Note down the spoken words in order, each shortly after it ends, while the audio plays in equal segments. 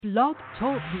Blog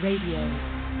Talk Radio.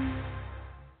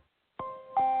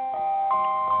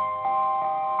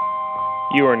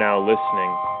 You are now listening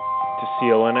to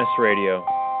CLNS Radio,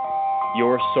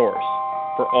 your source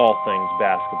for all things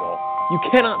basketball. You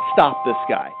cannot stop this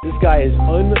guy. This guy is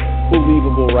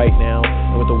unbelievable right now,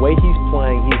 and with the way he's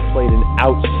playing, he's played an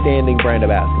outstanding brand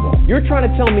of basketball. You're trying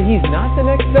to tell me he's not the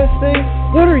next best thing?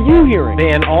 What are you hearing?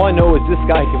 Man, all I know is this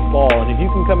guy can ball, and if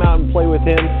you can come out and play with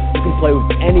him, you can play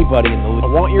with anybody in the league.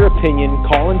 I want your opinion.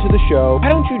 Call into the show.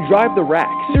 Why don't you drive the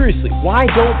rack? Seriously, why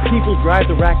don't people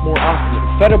drive the rack more often?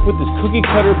 Fed up with this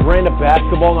cookie-cutter brand of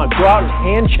basketball, now go out and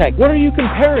hand check. What are you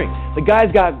comparing? The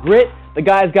guy's got grit, the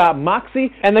guy's got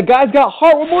moxie, and the guy's got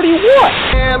heart. What more do you want?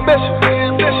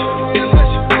 Ambition.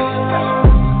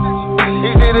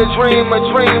 Easy to dream a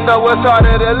dream, though it's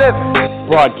harder to live.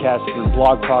 Broadcast through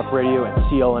Blog Talk Radio and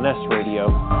CLNS Radio.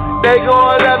 They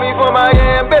gon' love me for my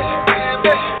ambition.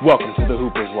 Welcome to the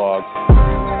Hooper's Log.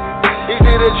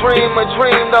 Easy to dream a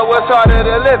dream, though it's harder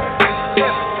to live.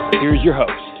 Here's your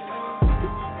host,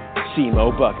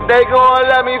 Cmo Buckets. They gon'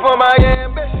 love me for my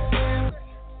ambition.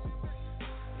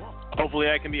 Hopefully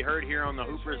I can be heard here on the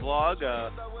Hooper's Log.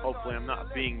 Hopefully I'm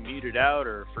not being muted out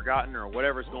or forgotten or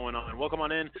whatever's going on. Welcome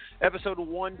on in. Episode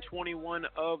 121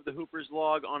 of the Hooper's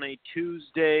Log on a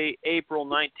Tuesday, April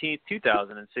 19th,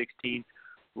 2016.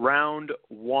 Round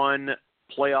 1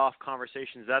 playoff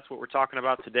conversations. That's what we're talking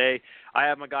about today. I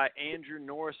have my guy Andrew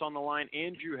Norris on the line.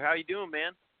 Andrew, how you doing,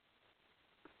 man?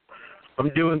 I'm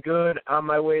doing good. On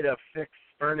my way to fix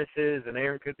furnaces and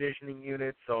air conditioning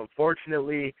units. So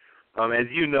unfortunately, as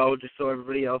you know, just so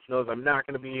everybody else knows, I'm not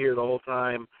going to be here the whole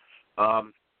time.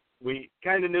 We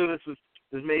kind of knew this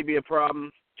may be a problem,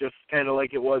 just kind of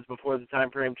like it was before the time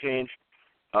frame changed,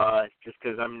 just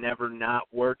because I'm never not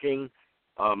working,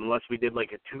 unless we did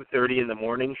like a 2:30 in the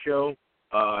morning show,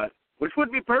 which would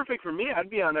be perfect for me. I'd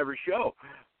be on every show.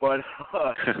 But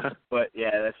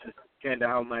yeah, that's just kind of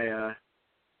how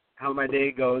my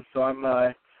day goes. So I'm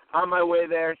on my way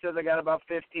there. Says I got about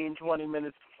 15, 20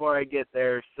 minutes before I get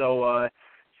there. So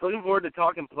looking forward to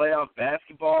talking playoff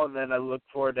basketball, and then I look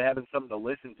forward to having something to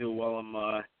listen to while I'm,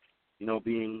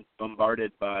 being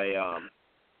bombarded by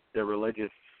the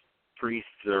religious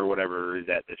priests or whatever is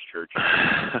at this church.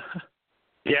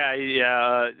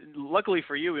 Yeah. Luckily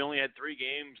for you, we only had 3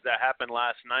 games that happened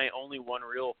last night. Only one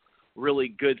really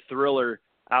good thriller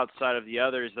outside of the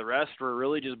others. The rest were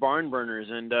really just barn burners.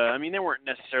 And, they weren't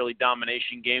necessarily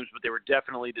domination games, but they were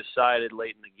definitely decided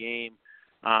late in the game.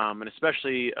 And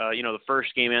especially, the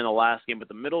first game and the last game, but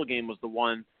the middle game was the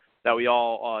one that we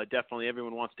all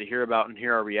everyone wants to hear about and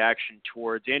hear our reaction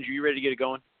towards. Andrew, you ready to get it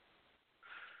going?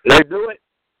 Let's do it.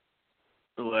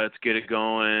 Let's get it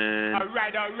going. All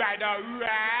right.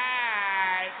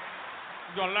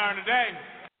 We're going to learn today.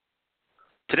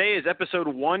 Today is episode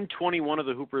 121 of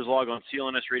the Hooper's Log on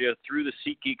CLNS Radio through the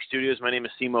SeatGeek Studios. My name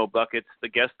is Cmo Buckets. The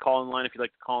guest call-in line, if you'd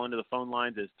like to call into the phone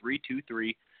lines, is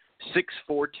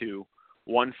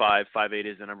 323-642-1558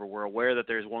 is the number. We're aware that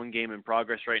there's one game in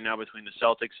progress right now between the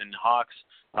Celtics and Hawks.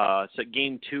 So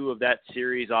game 2 of that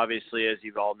series, obviously, as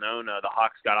you've all known, the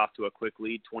Hawks got off to a quick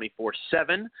lead,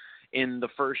 24-7. In the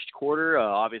first quarter.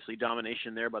 Obviously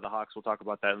domination there by the Hawks. We'll talk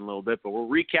about that in a little bit, but we're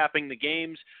recapping the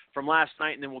games from last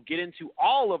night, and then we'll get into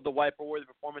all of the wiper-worthy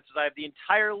performances. I have the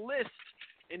entire list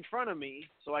in front of me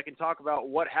so I can talk about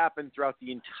what happened throughout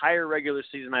the entire regular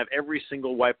season. I have every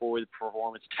single wiper-worthy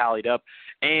performance tallied up.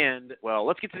 And, well,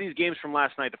 let's get to these games from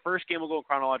last night. The first game will go in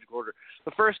chronological order.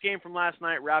 The first game from last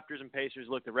night, Raptors and Pacers.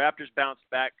 Look, the Raptors bounced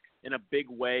back in a big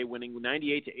way, winning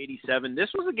 98-87.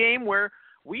 This was a game where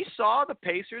we saw the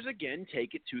Pacers again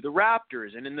take it to the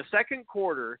Raptors. And in the second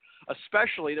quarter,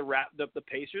 especially, the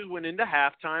Pacers went into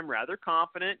halftime rather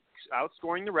confident,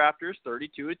 outscoring the Raptors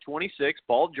 32-26.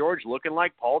 Paul George looking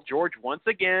like Paul George once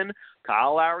again.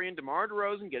 Kyle Lowry and DeMar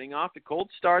DeRozan getting off to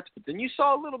cold starts. But then you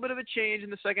saw a little bit of a change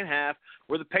in the second half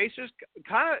where the Pacers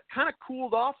kind of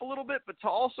cooled off a little bit, but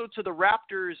also to the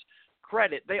Raptors'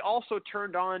 credit, they also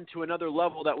turned on to another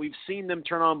level that we've seen them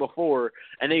turn on before,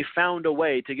 and they found a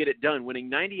way to get it done, winning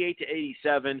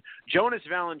 98-87. Jonas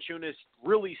Valanciunas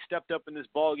really stepped up in this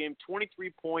ballgame, 23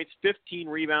 points, 15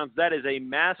 rebounds. That is a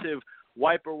massive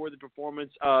wiper-worthy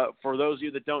performance. For those of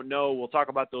you that don't know, we'll talk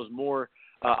about those more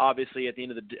obviously at the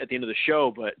end of the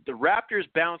show. But the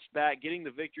Raptors bounced back, getting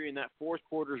the victory in that fourth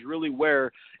quarter is really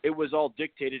where it was all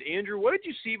dictated. Andrew, what did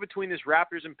you see between this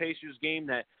Raptors and Pacers game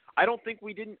that I don't think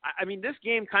we didn't – I mean, this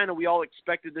game kind of we all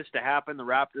expected this to happen, the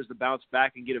Raptors to bounce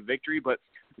back and get a victory. But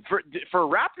for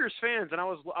Raptors fans, and I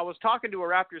was talking to a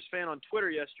Raptors fan on Twitter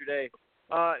yesterday,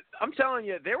 I'm telling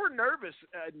you, they were nervous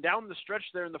down the stretch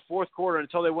there in the fourth quarter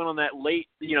until they went on that late,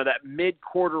 that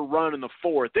mid-quarter run in the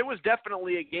fourth. It was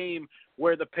definitely a game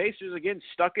where the Pacers, again,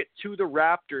 stuck it to the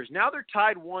Raptors. Now they're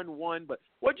tied 1-1, but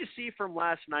what'd you see from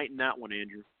last night in that one,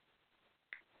 Andrew?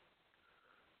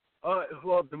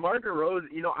 Well, DeMar DeRozan,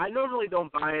 I normally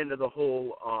don't buy into the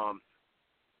whole,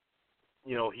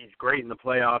 he's great in the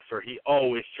playoffs or he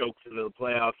always chokes into the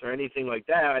playoffs or anything like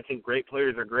that. I think great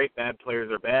players are great, bad players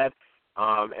are bad.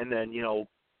 And then,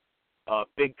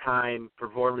 big-time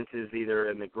performances, either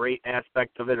in the great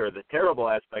aspect of it or the terrible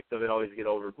aspect of it, always get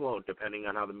overblown, depending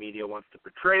on how the media wants to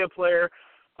portray a player,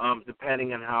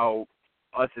 depending on how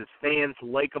us as fans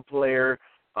like a player.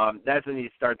 That's when you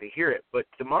start to hear it. But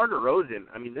DeMar DeRozan,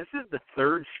 this is the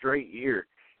third straight year.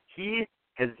 He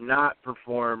has not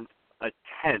performed a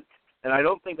tenth, and I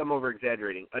don't think I'm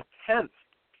over-exaggerating, a tenth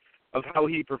of how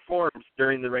he performs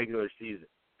during the regular season.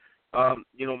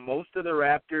 Most of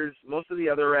the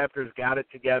other Raptors got it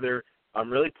together,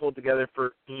 really pulled together for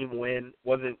a team win.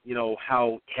 Wasn't,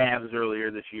 how Cavs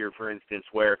earlier this year, for instance,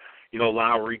 where,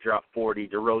 Lowry dropped 40,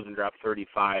 DeRozan dropped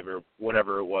 35 or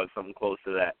whatever it was, something close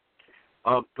to that.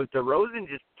 But DeRozan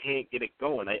just can't get it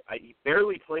going. He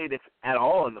barely played it at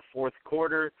all in the fourth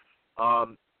quarter,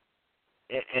 and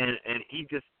he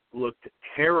just looked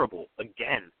terrible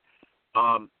again.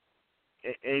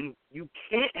 And you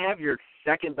can't have your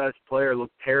second-best player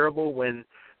look terrible when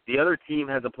the other team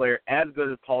has a player as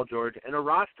good as Paul George and a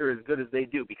roster as good as they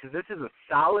do, because this is a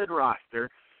solid roster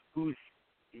who's,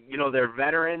 they're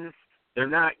veterans. They're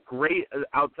not great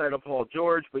outside of Paul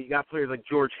George, but you got players like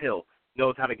George Hill,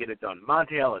 knows how to get it done.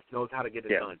 Monte Ellis knows how to get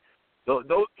it done.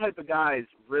 Those type of guys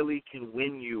really can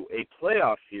win you a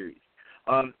playoff series.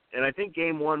 And I think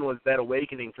Game 1 was that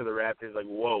awakening for the Raptors, like,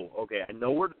 whoa, okay, I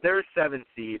know they're a 7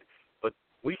 seed, but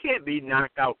we can't be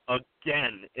knocked out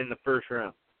again in the first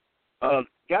round.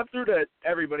 Got through to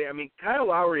everybody. Kyle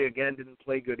Lowry, again, didn't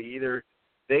play good either.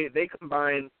 They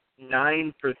combined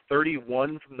 9 for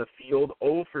 31 from the field,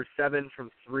 0 for 7 from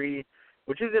 3,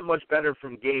 which isn't much better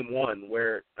from Game 1,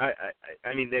 where,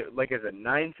 they, like I said,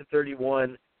 9 for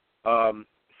 31.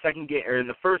 Second game, or in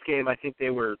the first game, I think they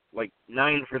were like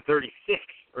 9 for 36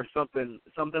 or something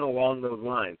along those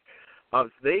lines. So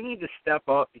they need to step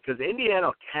up, because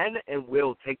Indiana can and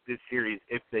will take this series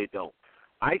if they don't.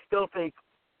 I still think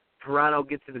Toronto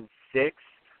gets it in 6,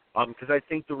 because I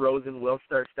think DeRozan will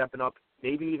start stepping up,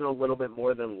 maybe even a little bit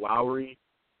more than Lowry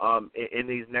in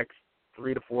these next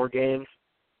 3 to 4 games,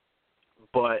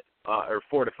 but or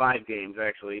 4 to 5 games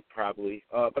actually, probably.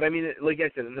 But like I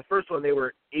said, in the first one they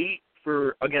were 8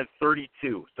 for against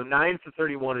 32, so 9 for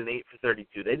 31 and 8 for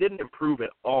 32. They didn't improve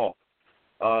at all.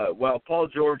 While Paul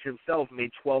George himself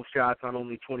made 12 shots on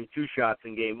only 22 shots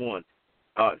in Game 1.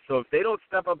 So if they don't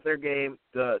step up their game,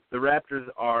 the Raptors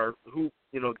are,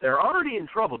 they're already in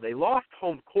trouble. They lost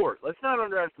home court. Let's not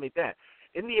underestimate that.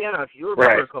 Indiana, if you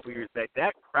remember a couple years back,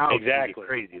 that crowd is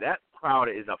crazy. That crowd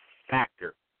is a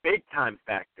factor, big-time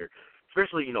factor.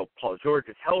 Especially, Paul George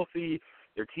is healthy.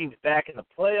 Their team's back in the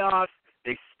playoffs.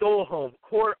 They stole home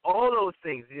court. All those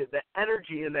things. The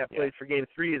energy in that place for Game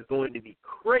 3 is going to be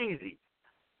crazy.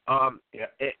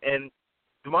 And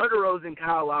DeMar DeRozan and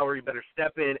Kyle Lowry better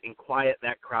step in and quiet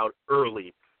that crowd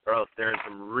early, or else they're in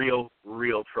some real,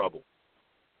 real trouble.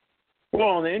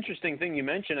 Well, and the interesting thing you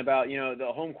mentioned about,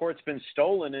 the home court's been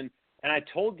stolen, and I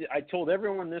told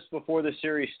everyone this before the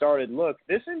series started. Look,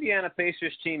 this Indiana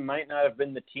Pacers team might not have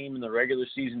been the team in the regular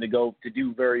season to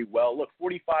do very well. Look,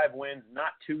 45 wins,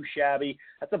 not too shabby.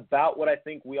 That's about what I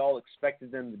think we all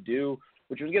expected them to do,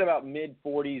 which was get about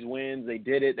mid-40s wins. They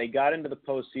did it. They got into the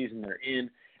postseason. They're in.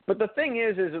 But the thing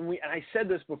is and I said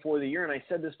this before the year, and I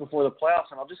said this before the playoffs,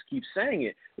 and I'll just keep saying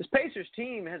it. This Pacers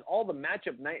team has all the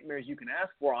matchup nightmares you can ask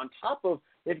for. On top of,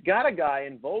 they've got a guy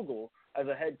in Vogel as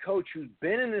a head coach who's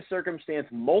been in this circumstance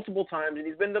multiple times, and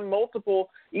he's been to multiple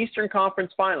Eastern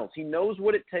Conference Finals. He knows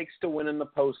what it takes to win in the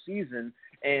postseason.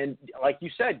 And like you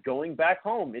said, going back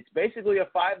home, it's basically a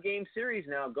 5-game series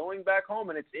now, going back home,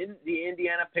 and it's in the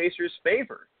Indiana Pacers'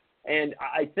 favor. And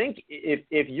I think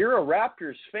if you're a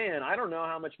Raptors fan, I don't know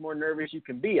how much more nervous you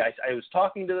can be. I was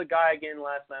talking to the guy again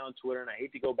last night on Twitter, and I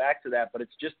hate to go back to that, but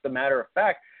it's just the matter of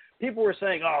fact. People were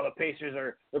saying, "Oh, the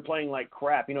Pacers they're playing like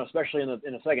crap," especially in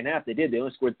the second half. They did. They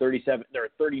only scored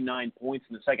 39 points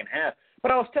in the second half.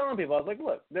 But I was telling people, I was like,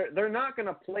 "Look, they're not going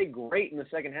to play great in the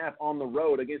second half on the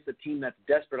road against a team that's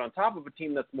desperate, on top of a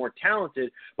team that's more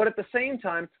talented. But at the same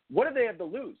time, what do they have to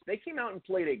lose? They came out and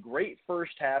played a great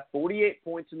first half, 48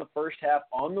 points in the first half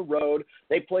on the road.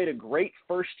 They played a great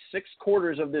first 6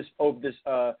 quarters of this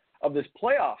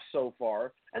playoff so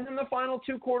far, and then the final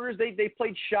 2 quarters they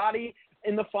played shoddy."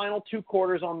 in the final 2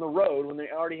 quarters on the road when they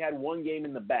already had one game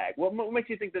in the bag? What makes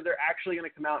you think that they're actually going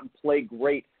to come out and play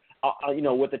great,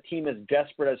 with a team as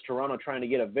desperate as Toronto trying to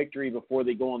get a victory before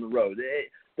they go on the road?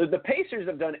 The Pacers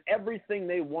have done everything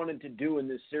they wanted to do in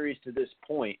this series to this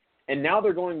point, and now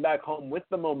they're going back home with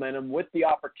the momentum, with the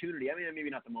opportunity. I mean, maybe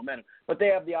not the momentum, but they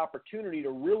have the opportunity to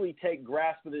really take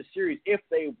grasp of this series if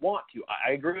they want to.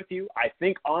 I agree with you. I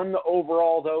think on the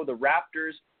overall, though, the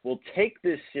Raptors will take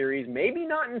this series, maybe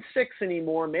not in 6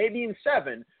 anymore, maybe in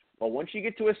 7, but once you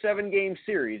get to a 7-game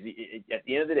series, at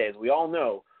the end of the day, as we all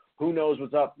know, who knows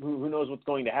what's up, who knows what's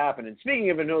going to happen. And speaking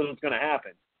of who knows what's going to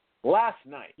happen, last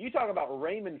night, you talk about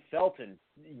Raymond Felton,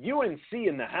 UNC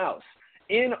in the house,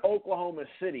 in Oklahoma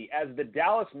City as the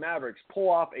Dallas Mavericks pull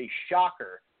off a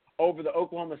shocker over the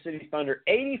Oklahoma City Thunder,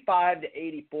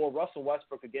 85-84. Russell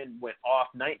Westbrook again went off,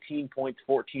 19 points,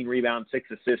 14 rebounds, 6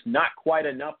 assists. Not quite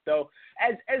enough, though,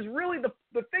 as really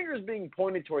the fingers being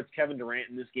pointed towards Kevin Durant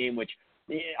in this game, which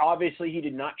obviously he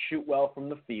did not shoot well from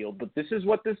the field. But this is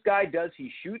what this guy does.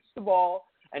 He shoots the ball,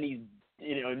 and he's,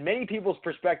 in many people's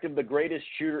perspective, the greatest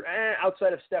shooter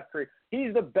outside of Steph Curry.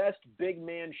 He's the best big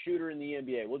man shooter in the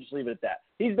NBA. We'll just leave it at that.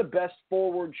 He's the best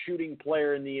forward shooting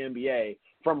player in the NBA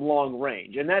from long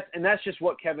range. And that's just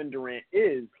what Kevin Durant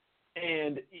is.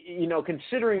 And,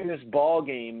 considering this ball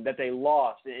game that they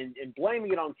lost and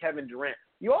blaming it on Kevin Durant,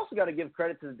 you also got to give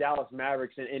credit to the Dallas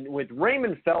Mavericks and with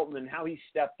Raymond Felton and how he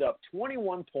stepped up.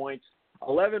 21 points,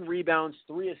 11 rebounds,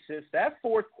 3 assists. That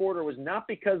fourth quarter was not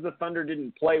because the Thunder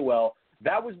didn't play well.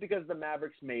 That was because the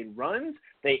Mavericks made runs.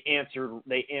 They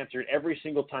answered every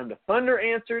single time the Thunder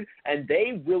answered, and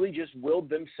they really just willed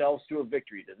themselves to a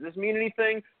victory. Does this mean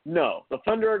anything? No. The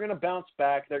Thunder are going to bounce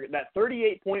back. That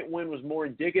 38-point win was more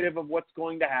indicative of what's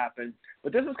going to happen.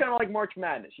 But this is kind of like March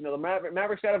Madness. The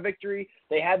Mavericks got a victory.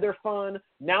 They had their fun.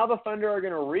 Now the Thunder are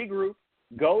going to regroup.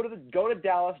 Go to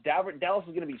Dallas. Dallas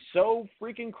is going to be so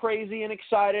freaking crazy and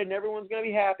excited, and everyone's going to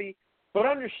be happy. But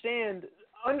understand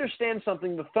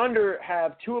something. The Thunder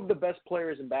have 2 of the best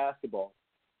players in basketball,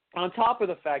 on top of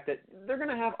the fact that they're going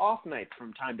to have off nights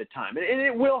from time to time, and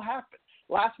it will happen.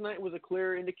 Last night was a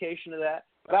clear indication of that.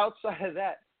 But outside of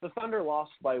that, the Thunder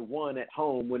lost by 1 at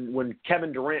home when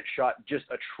Kevin Durant shot just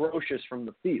atrocious from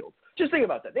the field. Just think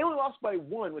about that. They only lost by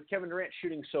 1 with Kevin Durant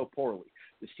shooting so poorly.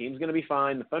 This team's going to be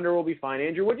fine. The Thunder will be fine.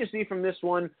 Andrew, what did you see from this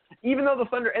one? Even though the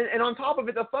Thunder, and on top of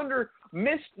it, the Thunder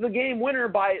missed the game winner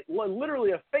by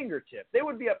literally a fingertip. They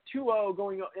would be up 2-0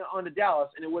 going on to Dallas,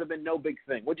 and it would have been no big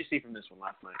thing. What did you see from this one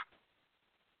last night?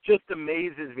 Just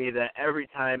amazes me that every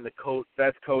time the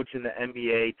best coach in the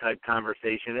NBA type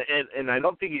conversation, and I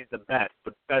don't think he's the best,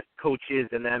 but best coaches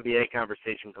in the NBA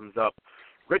conversation comes up,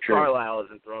 Rick Carlisle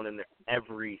isn't thrown in there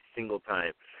every single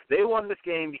time. They won this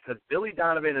game because Billy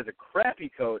Donovan is a crappy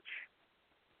coach,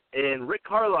 and Rick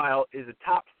Carlisle is a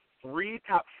top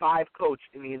 5 coach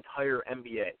in the entire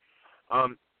NBA.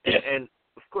 And,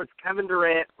 of course, Kevin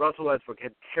Durant, Russell Westbrook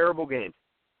had terrible games.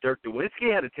 Dirk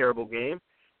Nowitzki had a terrible game.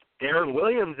 Darren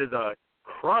Williams is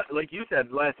like you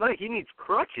said last night, he needs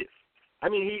crutches. I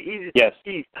mean,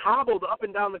 he's hobbled up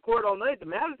and down the court all night. The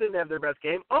Mavs didn't have their best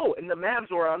game. Oh, and the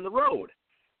Mavs were on the road.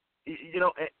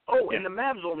 And the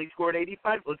Mavs only scored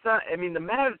 85. The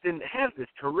Mavs didn't have this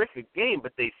terrific game,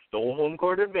 but they stole home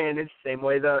court advantage, same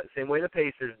way the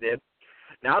Pacers did.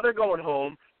 Now they're going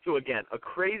home to, again, a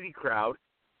crazy crowd.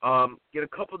 Get a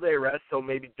couple-day rest, so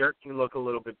maybe Dirk can look a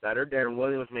little bit better. Darren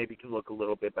Williams maybe can look a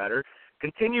little bit better.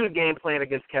 Continue the game plan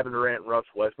against Kevin Durant and Russ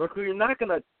Westbrook, who Kevin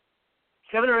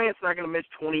Durant's not going to miss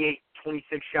 28,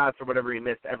 26 shots or whatever he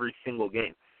missed every single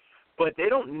game. But they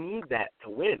don't need that to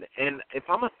win. And if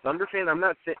I'm a Thunder fan, I'm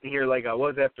not sitting here like I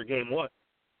was after Game 1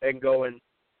 and going,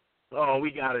 oh, we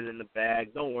got it in the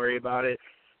bag. Don't worry about it.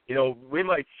 We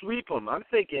might sweep them. I'm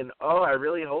thinking, I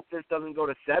really hope this doesn't go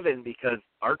to 7 because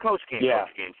our coach can't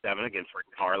coach Game 7 against Rick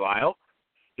Carlisle.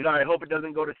 I hope it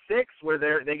doesn't go to 6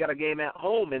 where they got a game at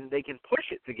home and they can push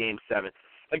it to Game 7.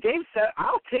 A Game 7,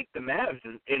 I'll take the Mavs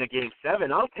in a Game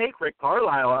 7. I'll take Rick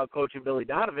Carlisle out coaching Billy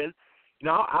Donovan.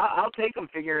 I'll take them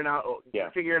figuring out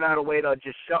a way to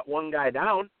just shut one guy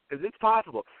down because it's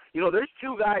possible. There's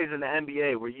 3 guys in the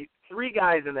NBA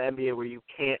where you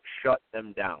can't shut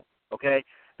them down. Okay,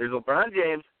 there's LeBron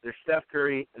James, there's Steph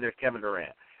Curry, and there's Kevin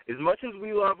Durant. As much as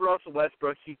we love Russell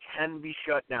Westbrook, he can be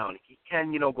shut down. He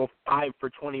can, go 5 for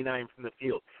 29 from the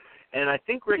field. And I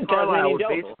think Rick Carlisle was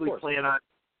basically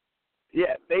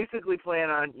plan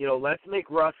on, let's make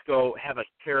Russ have a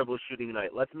terrible shooting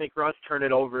night. Let's make Russ turn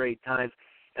it over 8 times.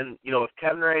 And, if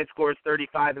Kevin Durant scores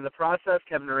 35 in the process,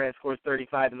 Kevin Durant scores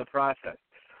 35 in the process.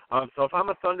 So if I'm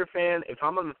a Thunder fan, if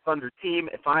I'm on the Thunder team,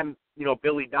 if I'm,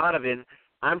 Billy Donovan,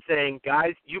 I'm saying,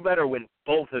 guys, you better win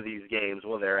both of these games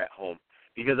while they're at home.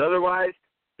 because otherwise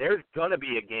there's going to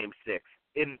be a Game 6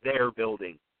 in their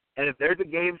building. And if there's a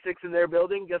Game 6 in their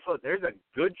building, guess what? There's a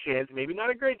good chance, maybe not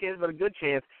a great chance, but a good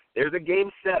chance, there's a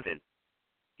Game 7.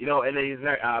 And he's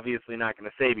obviously not going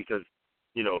to say because,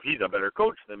 he's a better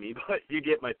coach than me, but you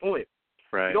get my point.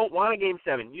 Right. You don't want a Game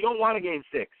 7. You don't want a Game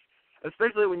 6,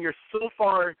 especially when you're so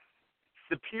far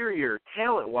superior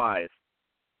talent-wise.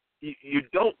 You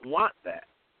don't want that.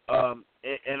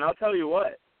 And I'll tell you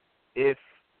what, if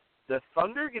the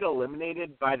Thunder get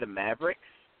eliminated by the Mavericks,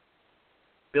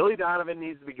 Billy Donovan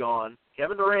needs to be gone.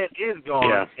 Kevin Durant is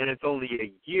gone, and it's only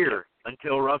a year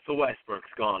until Russell Westbrook's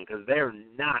gone because they're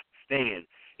not staying.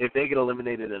 If they get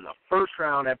eliminated in the first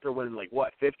round after winning,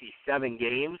 57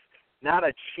 games, not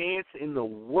a chance in the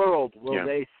world will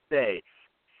they stay.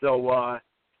 So,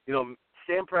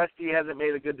 Sam Presti hasn't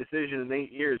made a good decision in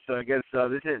 8 years, so I guess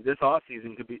this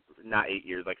offseason could be, not 8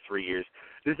 years, 3 years.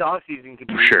 This offseason could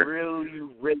be really,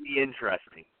 really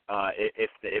interesting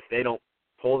if they don't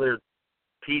pull their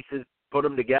pieces, put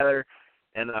them together,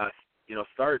 and,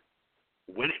 start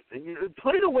winning.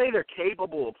 Play the way they're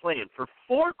capable of playing. For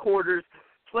 4 quarters,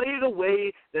 play the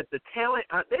way that the talent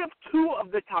they have 2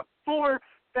 of the top 4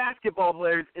 basketball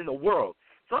players in the world.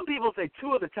 Some people say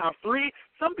 2 of the top 3.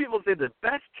 Some people say the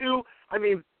best 2. I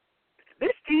mean,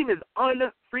 this team is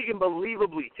unfreaking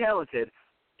believably talented,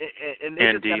 and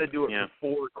they just got to do it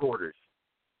for 4 quarters.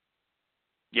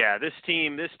 Yeah, this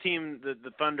team,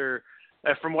 the Thunder.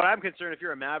 From what I'm concerned, if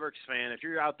you're a Mavericks fan, if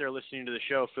you're out there listening to the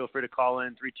show, feel free to call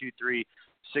in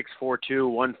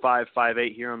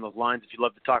 323-642-1558 here on the lines if you'd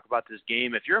love to talk about this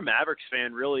game. If you're a Mavericks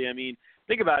fan, really, I mean,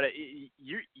 think about it.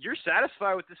 You're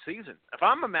satisfied with this season. If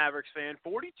I'm a Mavericks fan,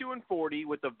 42-40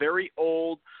 with a very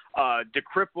old,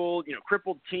 crippled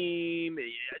team,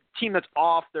 a team that's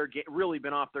off their really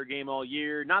been off their game all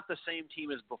year, not the same team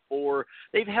as before.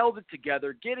 They've held it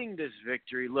together, getting this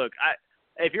victory. Look,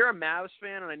 if you're a Mavs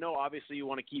fan, and I know obviously you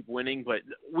want to keep winning, but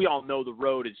we all know the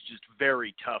road is just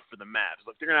very tough for the Mavs.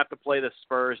 Look, they're going to have to play the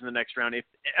Spurs in the next round. This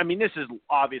is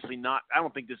obviously not – I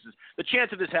don't think this is – the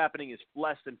chance of this happening is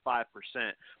less than 5%.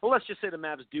 But let's just say the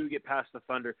Mavs do get past the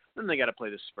Thunder, then they got to play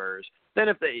the Spurs. Then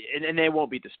if they – and they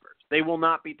won't beat the Spurs. They will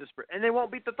not beat the Spurs. And they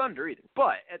won't beat the Thunder either.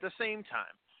 But at the same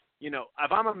time,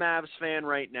 if I'm a Mavs fan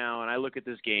right now and I look at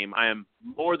this game, I am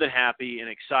more than happy and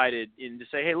excited to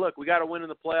say, hey, look, we got to win in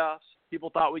the playoffs.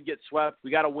 People thought we'd get swept.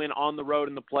 We got to win on the road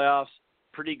in the playoffs.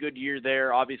 Pretty good year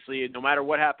there. Obviously, no matter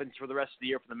what happens for the rest of the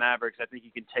year for the Mavericks, I think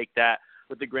you can take that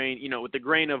with a grain of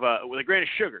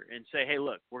sugar and say, hey,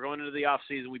 look, we're going into the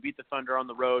offseason. We beat the Thunder on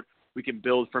the road. We can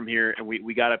build from here, and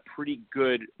we got a pretty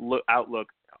good outlook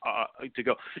to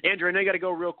go. Andrew, I know you got to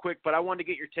go real quick, but I wanted to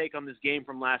get your take on this game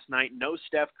from last night. No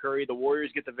Steph Curry. The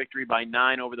Warriors get the victory by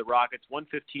 9 over the Rockets,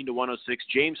 115-106.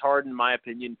 James Harden, in my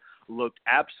opinion, looked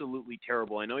absolutely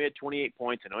terrible. I know he had 28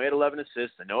 points. I know he had 11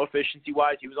 assists. I know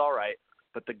efficiency-wise he was all right,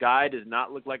 but the guy does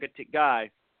not look like a guy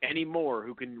anymore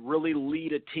who can really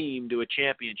lead a team to a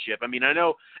championship. I mean, I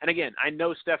know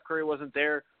Steph Curry wasn't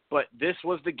there, but this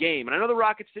was the game. And I know the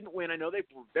Rockets didn't win. I know they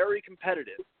were very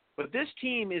competitive. But this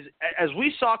team is, as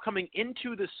we saw coming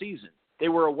into the season, they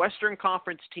were a Western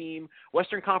Conference team,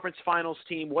 Western Conference Finals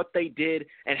team, what they did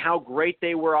and how great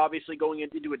they were obviously going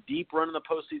into a deep run in the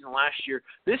postseason last year.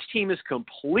 This team is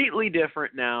completely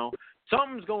different now.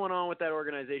 Something's going on with that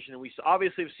organization, and we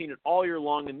obviously have seen it all year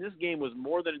long, and this game was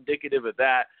more than indicative of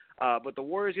that. But the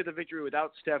Warriors get the victory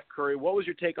without Steph Curry. What was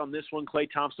your take on this one?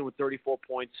 Klay Thompson with 34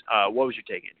 points. What was your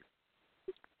take, Andrew?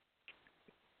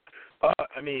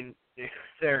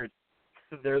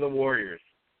 They're the Warriors.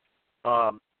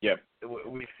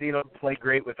 We've seen them play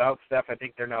great without Steph. I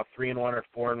think they're now 3-1 or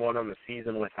 4-1 on the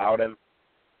season without him.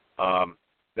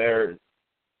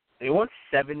 They won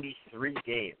 73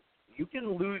 games.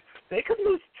 They could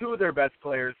lose 2 of their best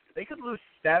players. They could lose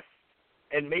Steph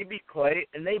and maybe Klay,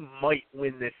 and they might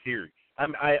win this series.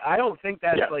 I don't think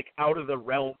that's out of the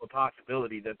realm of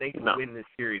possibility that they can win this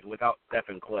series without Steph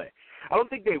and Klay. I don't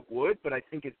think they would, but I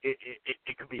think it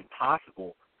could be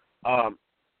possible.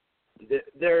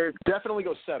 They're definitely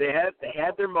go 7. They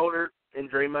had their motor in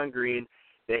Draymond Green.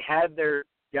 They had their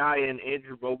guy in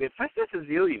Andrew Bogut. Festus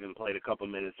Ezeli even played a couple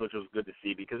minutes, which was good to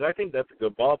see because I think that's a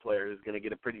good ball player who's going to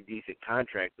get a pretty decent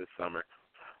contract this summer.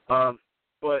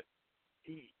 But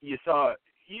you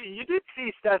did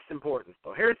see Steph's importance,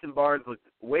 though. Harrison Barnes looked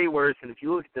way worse, and if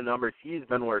you look at the numbers, he's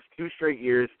been worse 2 straight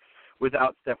years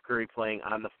without Steph Curry playing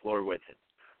on the floor with him.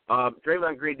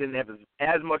 Draymond Green didn't have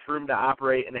as much room to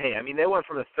operate, and hey, they went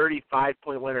from a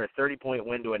 35-point win or a 30-point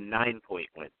win to a 9-point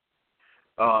win.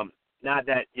 Not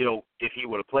that, if he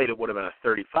would have played, it would have been a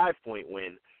 35-point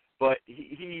win, but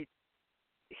he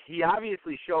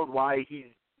obviously showed why he's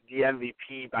the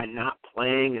MVP by not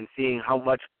playing and seeing how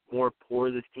much more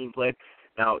poor this team played.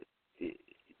 Now,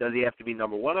 does he have to be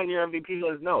number one on your MVP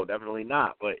list? No, definitely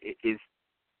not. But this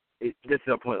is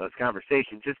a pointless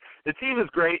conversation. Just the team is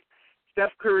great.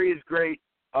 Steph Curry is great.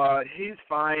 He's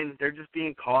fine. They're just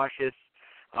being cautious.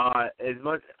 As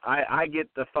much I get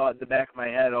the thought in the back of my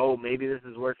head, oh, maybe this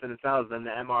is worse than it sounds. Then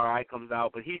the MRI comes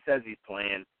out, but he says he's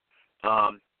playing.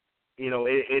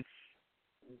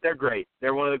 They're great.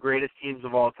 They're one of the greatest teams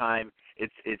of all time.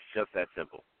 It's just that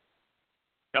simple.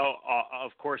 No,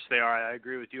 of course they are. I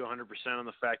agree with you 100% on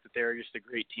the fact that they're just a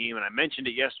great team. And I mentioned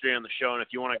it yesterday on the show, and if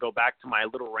you want to go back to my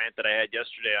little rant that I had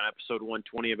yesterday on episode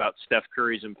 120 about Steph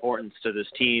Curry's importance to this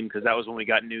team, because that was when we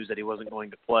got news that he wasn't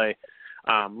going to play.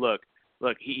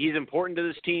 Look, he's important to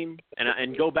this team,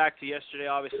 and go back to yesterday,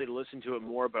 obviously, to listen to it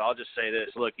more, but I'll just say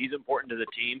this. Look, he's important to the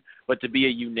team, but to be a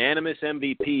unanimous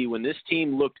MVP when this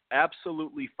team looked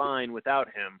absolutely fine without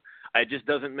him, it just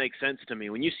doesn't make sense to me.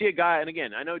 When you see a guy, and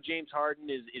again, I know James Harden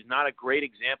is not a great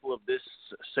example of this,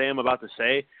 say I'm about to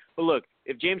say, but look,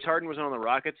 if James Harden was on the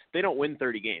Rockets, they don't win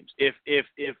 30 games. If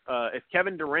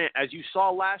Kevin Durant, as you saw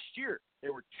last year, they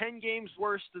were 10 games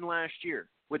worse than last year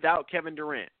without Kevin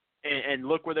Durant. And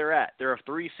look where they're at. They're a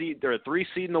 3 seed. They're a 3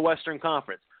 seed in the Western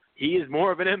Conference. He is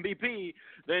more of an MVP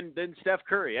than Steph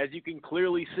Curry, as you can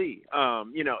clearly see.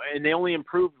 And they only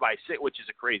improved by 6, which is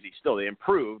a crazy. Still, they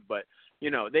improved, but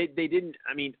they didn't.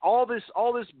 I mean, all this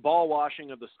ball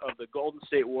washing of the Golden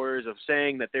State Warriors of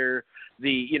saying that they're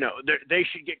they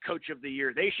should get Coach of the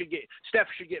Year. Steph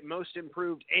should get Most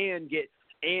Improved and get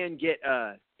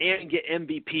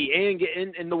MVP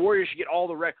and the Warriors should get all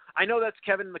the rec. I know that's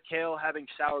Kevin McHale having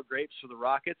sour grapes for the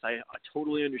Rockets. I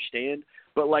totally understand.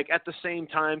 But, at the same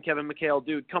time, Kevin McHale,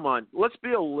 dude, come on. Let's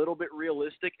be a little bit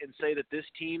realistic and say that this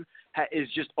team is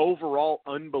just overall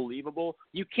unbelievable.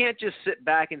 You can't just sit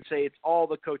back and say it's all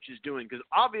the coach is doing, because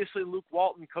obviously Luke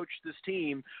Walton coached this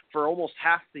team for almost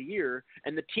half the year,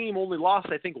 and the team only lost,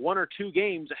 I think, 1 or 2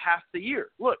 games half the year.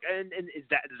 Look, and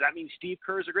does that mean Steve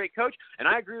Kerr is a great coach? And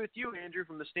I agree with you, Andrew,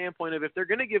 from the standpoint of if they're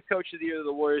going to give Coach of the Year to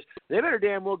the Warriors, they better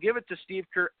damn well give it to Steve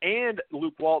Kerr and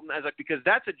Luke Walton, because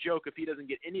that's a joke if he doesn't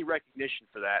get any recognition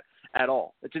for that at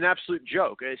all. It's an absolute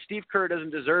joke. Steve Kerr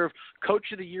doesn't deserve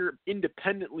Coach of the Year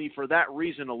independently for that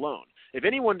reason alone. If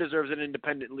anyone deserves it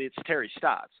independently, it's Terry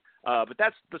Stotts. But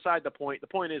that's beside the point. The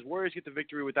point is, Warriors get the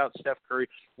victory without Steph Curry,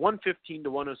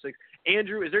 115-106.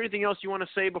 Andrew, is there anything else you want to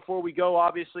say before we go?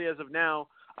 Obviously, as of now,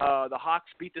 the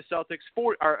Hawks beat the Celtics.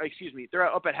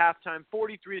 They're up at halftime,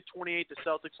 43-28. The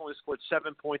Celtics only scored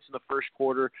 7 points in the first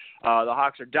quarter. The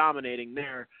Hawks are dominating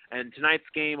there. And tonight's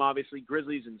game, obviously,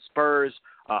 Grizzlies and Spurs.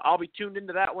 I'll be tuned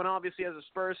into that one, obviously, as a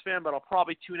Spurs fan, but I'll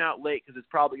probably tune out late because it's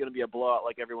probably going to be a blowout,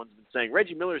 like everyone's been saying.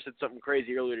 Reggie Miller said something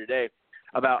crazy earlier today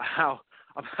about how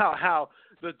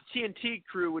the TNT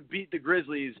crew would beat the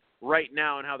Grizzlies right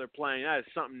now and how they're playing. That is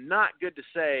something not good to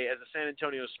say, as the San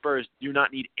Antonio Spurs do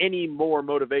not need any more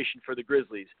motivation for the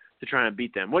Grizzlies to try and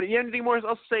beat them. Anything more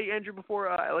else to say, Andrew, before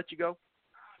I let you go?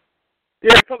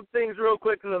 Yeah, a couple things real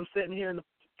quick because I'm sitting here in the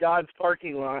God's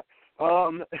parking lot.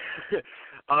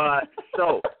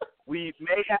 So we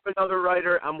may have another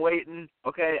writer. I'm waiting.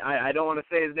 Okay, I don't want to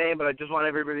say his name, but I just want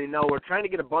everybody to know we're trying to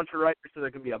get a bunch of writers so there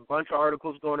can be a bunch of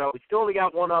articles going out. We still only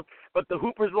got one up, but the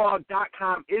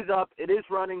hooperslog.com is up. It is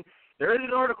running. There is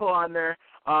an article on there.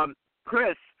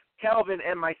 Chris, Calvin,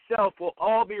 and myself will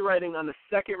all be writing on the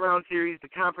second round series, the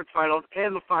conference finals,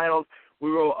 and the finals.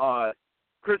 We will.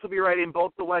 Chris will be writing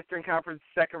both the Western Conference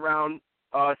second round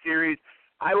series.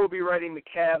 I will be writing the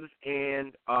Cavs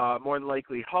and more than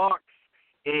likely Hawks.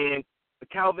 And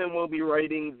Calvin will be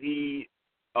writing the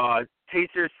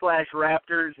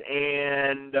Pacers/Raptors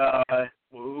and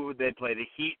who would they play? The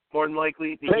Heat, more than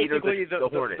likely. The Heat or the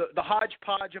Hornets. The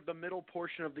hodgepodge of the middle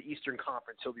portion of the Eastern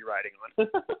Conference he'll be writing on.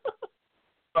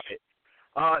 Right.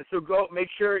 So go make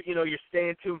sure you're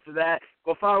staying tuned for that.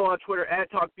 Go follow on Twitter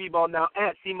at TalkB-Ball now,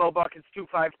 at Cmo Buckets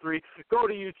 253. Go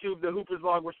to YouTube, the Hoopers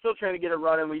Log. We're still trying to get it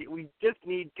running. We just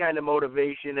need kind of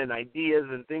motivation and ideas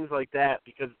and things like that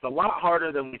because it's a lot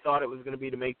harder than we thought it was going to be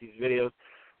to make these videos.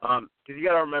 Because you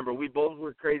got to remember, we both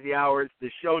work crazy hours.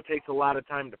 The show takes a lot of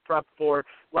time to prep for,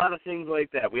 a lot of things like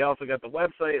that. We also got the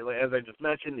website, as I just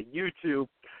mentioned, the YouTube.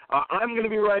 I'm going to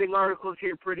be writing articles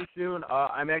here pretty soon.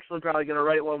 I'm actually probably going to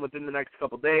write one within the next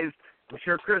couple days. I'm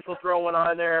sure Chris will throw one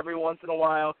on there every once in a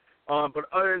while. But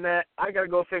other than that, I got to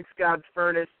go fix God's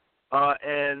furnace.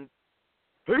 And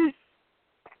peace.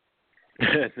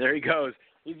 There he goes.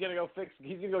 He's going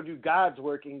to go do God's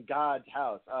work in God's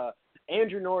house.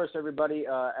 Andrew Norris, everybody,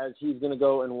 as he's going to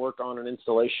go and work on an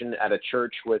installation at a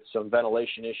church with some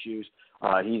ventilation issues.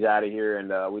 He's out of here,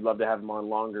 and we'd love to have him on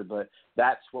longer, but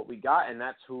that's what we got, and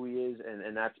that's who he is,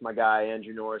 and that's my guy,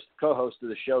 Andrew Norris, co-host of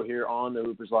the show here on the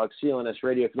Hoopers Log, CLNS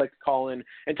Radio. If you'd like to call in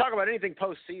and talk about anything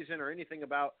postseason or anything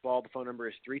about ball, the phone number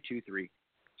is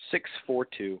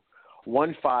 323-642-1558.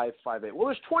 Well,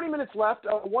 there's 20 minutes left.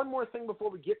 One more thing before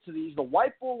we get to these. The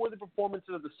whiteboard-worthy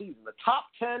performances of the season. The top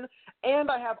 10, and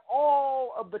I have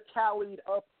all of the tallied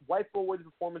up whiteboard-worthy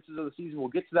performances of the season. We'll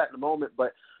get to that in a moment.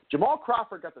 But Jamal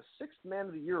Crawford got the 6th Man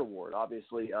of the Year award,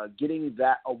 obviously, getting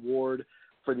that award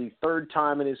for the 3rd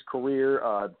time in his career,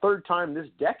 3rd time this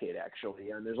decade,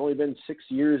 actually. And there's only been 6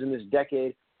 years in this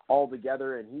decade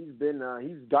altogether, and he's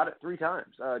got it 3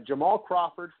 times. Jamal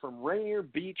Crawford from Rainier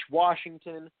Beach,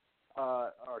 Washington,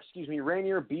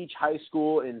 Rainier Beach High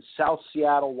School in South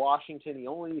Seattle, Washington. He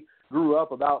only grew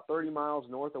up about 30 miles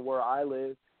north of where I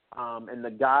live, and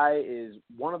the guy is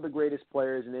one of the greatest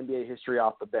players in NBA history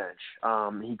off the bench.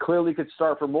 He clearly could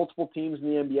start for multiple teams in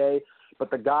the NBA,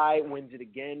 but the guy wins it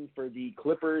again for the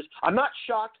Clippers. I'm not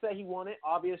shocked that he won it.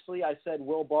 Obviously, I said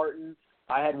Will Barton.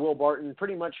 I had Will Barton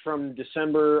pretty much from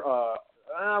December,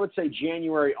 I would say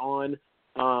January on.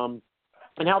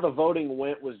 And how the voting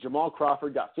went was Jamal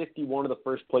Crawford got 51 of the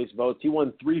first-place votes. He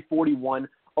won 341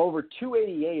 over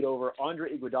 288 over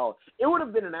Andre Iguodala. It would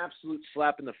have been an absolute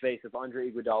slap in the face if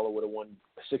Andre Iguodala would have won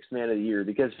 6th Man of the Year.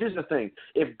 Because here's the thing.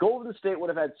 If Golden State would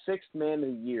have had 6th Man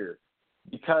of the Year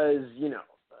because,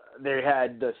 they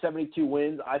had the 72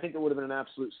 wins, I think it would have been an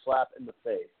absolute slap in the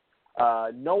face.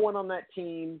 No one on that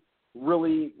team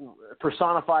really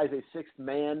personifies a 6th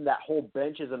man. That whole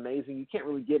bench is amazing. You can't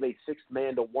really give a 6th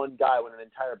man to one guy when an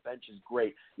entire bench is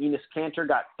great. Enes Kanter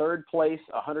got 3rd place,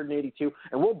 182,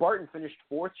 and Will Barton finished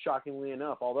 4th, shockingly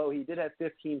enough. Although he did have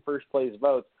 15 first-place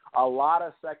votes, a lot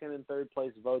of 2nd and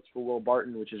 3rd-place votes for Will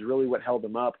Barton, which is really what held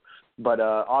him up. But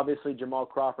obviously Jamal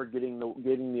Crawford getting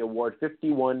the award,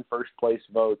 51 first-place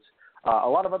votes. A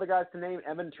lot of other guys to name.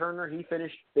 Evan Turner, he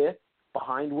finished 5th.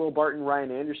 Behind Will Barton.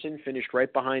 Ryan Anderson finished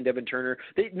right behind Evan Turner.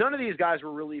 None of these guys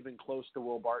were really even close to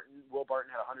Will Barton. Will Barton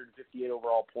had 158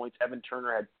 overall points. Evan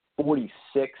Turner had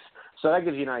 46. So that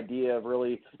gives you an idea of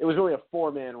it was really a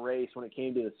 4-man race when it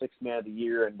came to the 6th Man of the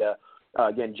Year. And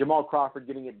again, Jamal Crawford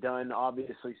getting it done,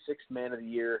 obviously 6th Man of the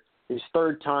Year, his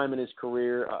 3rd time in his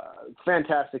career.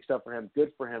 Fantastic stuff for him.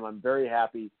 Good for him. I'm very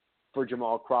happy for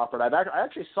Jamal Crawford. I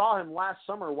actually saw him last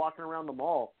summer walking around the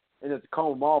mall. In the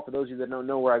Tacoma Mall, for those of you that don't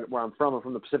know where I'm from, I'm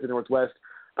from the Pacific Northwest,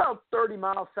 about 30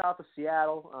 miles south of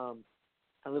Seattle.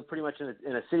 I live pretty much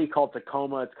in a city called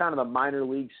Tacoma. It's kind of the minor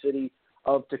league city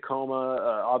of Tacoma,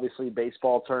 obviously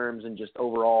baseball terms and just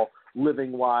overall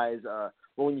living wise. Well,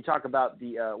 when you talk about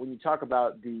the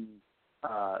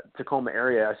Tacoma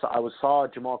area, I saw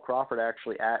Jamal Crawford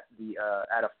actually at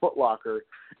a Foot Locker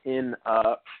Foot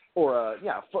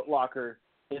Locker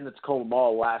in the Tacoma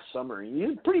Mall last summer.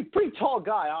 He's a pretty tall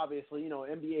guy, obviously.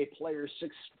 NBA player,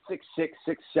 6'6",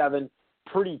 6'7",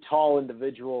 pretty tall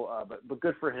individual, but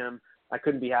good for him. I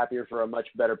couldn't be happier for a much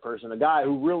better person, a guy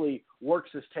who really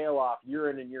works his tail off year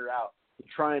in and year out to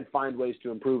try and find ways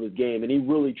to improve his game, and he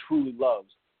really, truly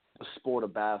loves the sport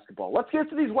of basketball. Let's get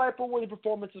to these whiteboard-worthy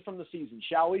performances from the season,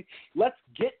 shall we? Let's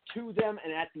get to them,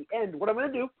 and at the end, what I'm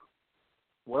going to do,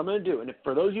 and if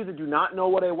for those of you that do not know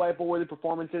what a whiteboard-worthy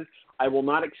performance is, I will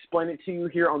not explain it to you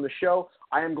here on the show.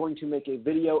 I am going to make a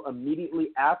video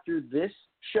immediately after this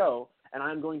show, and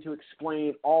I'm going to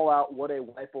explain all out what a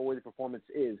whiteboard-worthy performance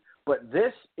is. But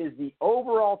this is the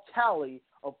overall tally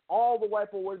of all the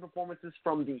whiteboard-worthy performances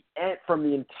from the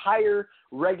entire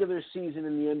regular season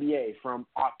in the NBA, from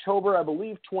October, I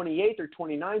believe, 28th or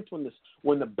 29th,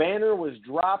 when the banner was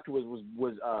dropped, was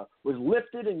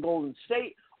lifted in Golden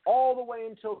State, all the way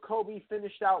until Kobe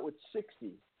finished out with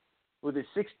 60, with his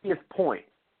 60th point.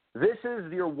 This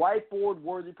is your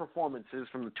whiteboard-worthy performances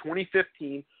from the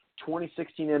 2015-2016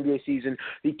 NBA season.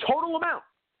 The total amount,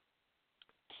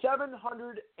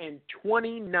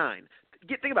 729.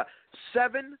 Think about it,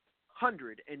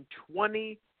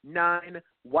 729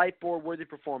 whiteboard-worthy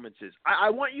performances. I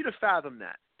want you to fathom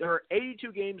that. There are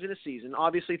 82 games in a season,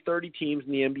 obviously 30 teams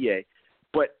in the NBA.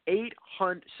 But 7,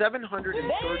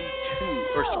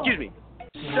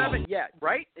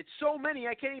 it's so many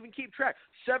I can't even keep track.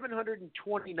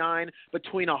 729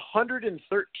 between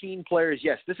 113 players.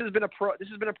 Yes, this has been a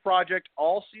project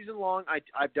all season long.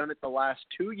 I've done it the last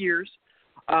 2 years.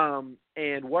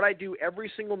 And what I do every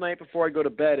single night before I go to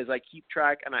bed is I keep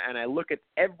track and I look at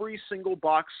every single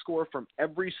box score from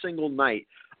every single night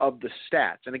of the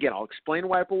stats. And again, I'll explain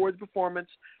whiteboard-worthy performance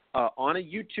on a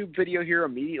YouTube video here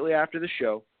immediately after the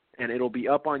show. and it'll be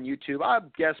up on YouTube, I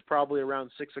guess probably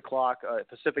around 6 o'clock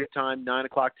Pacific time, 9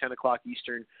 o'clock, 10 o'clock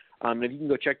Eastern. And if you can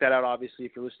go check that out, obviously,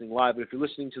 if you're listening live. But if you're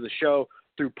listening to the show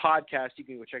through podcast, you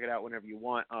can go check it out whenever you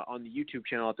want on the YouTube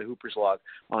channel at the Hoopers Log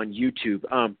on YouTube.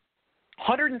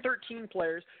 113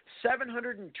 players,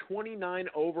 729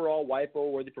 overall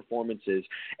WIPO-worthy performances,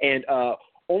 and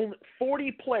only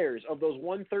 40 players of those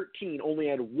 113 only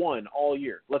had one all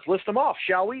year. Let's list them off,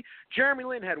 shall we? Jeremy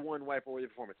Lin had one WIPO-worthy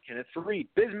performance. Kenneth Fareed,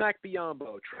 Bismack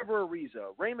Biyombo, Trevor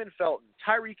Ariza, Raymond Felton,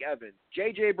 Tyreek Evans,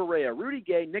 J.J. Barea, Rudy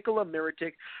Gay, Nikola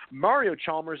Mirotic, Mario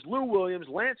Chalmers, Lou Williams,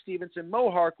 Lance Stevenson,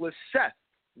 Mo Harkless, Seth,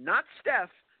 not Steph,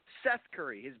 Seth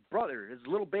Curry, his brother, his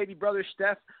little baby brother,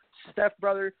 Seth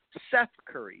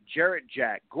Curry, Jarrett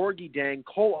Jack, Gorgie Dang,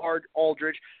 Cole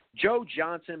Aldridge, Joe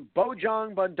Johnson,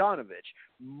 Bojang Bogdanovic,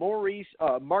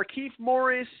 Markieff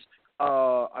Morris,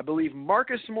 I believe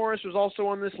Marcus Morris was also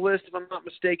on this list, if I'm not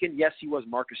mistaken. Yes, he was.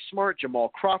 Marcus Smart, Jamal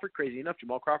Crawford. Crazy enough,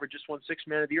 Jamal Crawford just won Sixth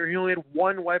Man of the Year. He only had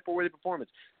one WIPO-worthy performance.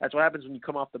 That's what happens when you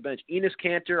come off the bench. Enes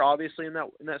Kanter, obviously in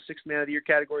that Sixth Man of the Year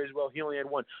category as well. He only had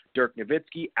one. Dirk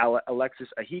Nowitzki, Alexis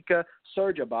Ahika,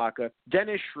 Serge Ibaka,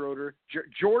 Dennis Schroeder,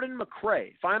 Jordan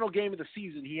McRae. Final game of the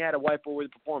season, he had a WIPO-worthy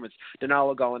performance.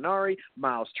 Danilo Gallinari,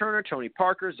 Miles Turner, Tony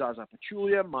Parker, Zaza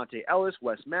Pachulia, Monte Ellis,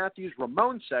 Wes Matthews,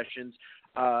 Ramon Sessions,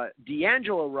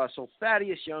 D'Angelo Russell,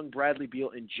 Thaddeus Young, Bradley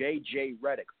Beal, and J.J.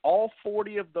 Redick. All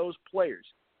 40 of those players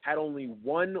had only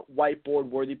one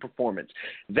whiteboard-worthy performance.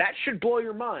 That should blow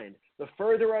your mind the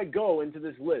further I go into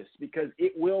this list, because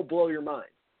it will blow your mind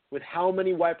with how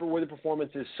many whiteboard-worthy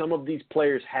performances some of these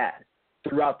players had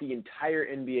throughout the entire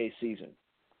NBA season.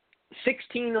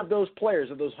 16 of those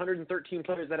players, of those 113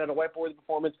 players that had a whiteboard-worthy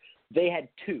performance, they had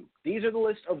two. These are the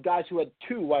list of guys who had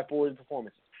two whiteboard-worthy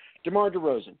performances. DeMar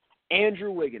DeRozan,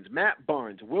 Andrew Wiggins, Matt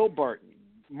Barnes, Will Barton,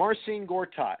 Marcin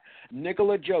Gortat,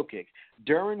 Nikola Jokic,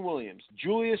 Deron Williams,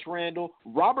 Julius Randle,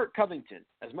 Robert Covington.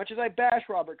 As much as I bash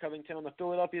Robert Covington on the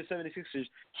Philadelphia 76ers,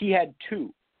 he had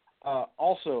two.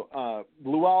 Also,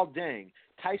 Luol Deng,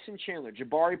 Tyson Chandler,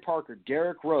 Jabari Parker,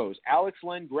 Derrick Rose, Alex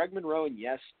Len, Greg Monroe, and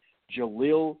yes,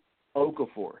 Jahlil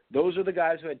Okafor. Those are the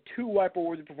guys who had two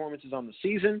WIPO-worthy performances on the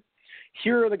season.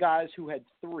 Here are the guys who had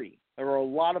three. There were a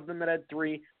lot of them that had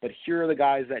three, but here are the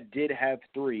guys that did have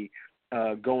three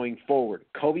going forward.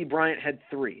 Kobe Bryant had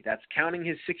three. That's counting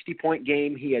his 60-point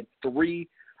game. He had three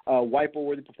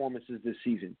WIPO-worthy performances this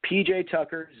season. P.J.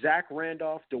 Tucker, Zach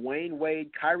Randolph, Dwayne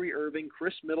Wade, Kyrie Irving,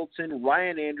 Chris Middleton,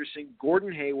 Ryan Anderson,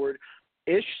 Gordon Hayward,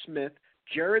 Ish Smith,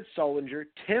 Jared Sullinger,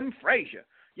 Tim Frazier.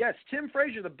 Yes, Tim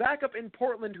Frazier, the backup in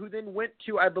Portland, who then went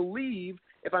to, I believe,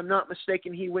 if I'm not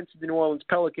mistaken, he went to the New Orleans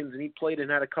Pelicans, and he played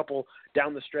and had a couple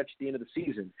down the stretch at the end of the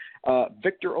season.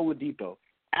 Victor Oladipo,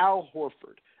 Al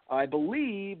Horford. I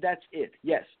believe that's it.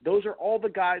 Yes, those are all the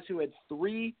guys who had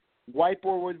three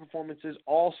whiteboard-worthy performances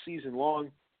all season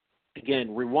long.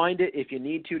 Again, rewind it if you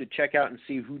need to check out and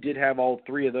see who did have all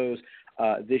three of those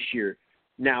this year.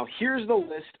 Now, here's the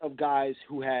list of guys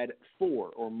who had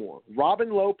four or more.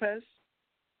 Robin Lopez,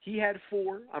 he had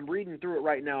four. I'm reading through it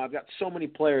right now. I've got so many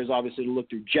players, obviously, to look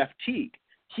through. Jeff Teague,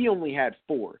 he only had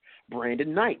four.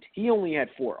 Brandon Knight, he only had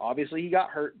four. Obviously, he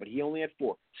got hurt, but he only had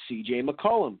four. C.J.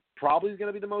 McCollum, probably going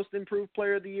to be the most improved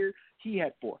player of the year. He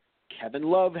had four. Kevin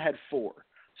Love had four.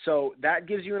 So that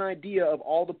gives you an idea of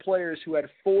all the players who had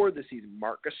four this season.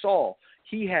 Marc Gasol,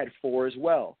 he had four as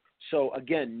well. So,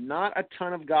 again, not a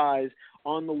ton of guys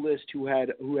on the list who had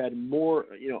more,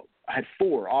 had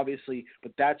four, obviously,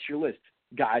 but that's your list.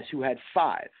 Guys who had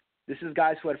five. This is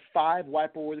guys who had five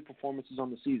WIPO-worthy performances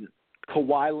on the season.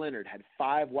 Kawhi Leonard had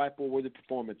five WIPO-worthy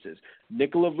performances.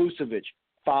 Nikola Vucevic,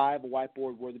 five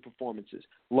WIPO-worthy performances.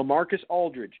 LaMarcus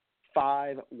Aldridge,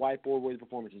 five whiteboard-worthy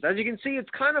performances. As you can see, it's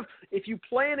kind of, if you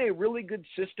play in a really good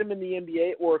system in the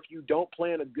NBA, or if you don't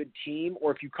play on a good team, or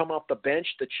if you come off the bench,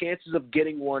 the chances of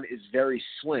getting one is very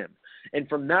slim. And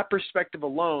from that perspective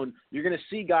alone, you're going to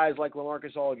see guys like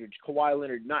LaMarcus Aldridge, Kawhi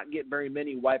Leonard not get very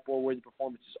many whiteboard-worthy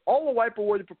performances. All a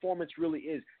whiteboard-worthy performance really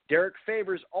is. Derek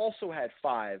Favors also had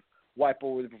five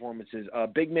whiteboard-worthy performances, a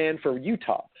big man for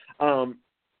Utah.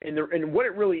 And what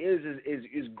it really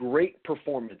is great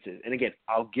performances. And again,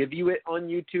 I'll give you it on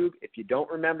YouTube. If you don't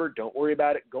remember, don't worry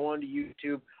about it. Go onto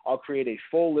YouTube. I'll create a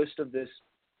full list of this,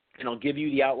 and I'll give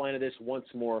you the outline of this once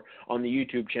more on the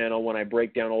YouTube channel when I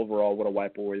break down overall what a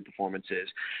whiteboard-worthy performance is.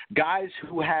 Guys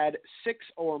who had six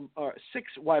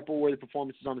whiteboard-worthy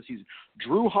performances on the season.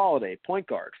 Drew Holiday, point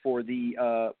guard for the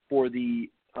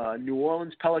New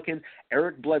Orleans Pelicans.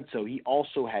 Eric Bledsoe, he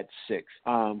also had six.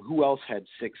 Who else had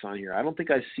six on here? I don't think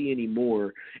I see any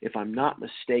more, if I'm not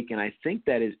mistaken. I think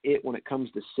that is it when it comes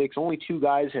to six. Only two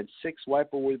guys had six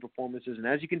whiteboard-worthy performances, and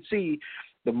as you can see,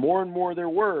 the more and more there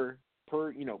were,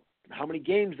 per, how many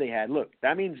games they had. Look,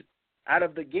 that means out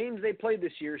of the games they played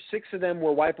this year, 6 of them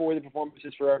were wipeout-worthy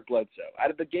performances for Eric Bledsoe.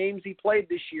 Out of the games he played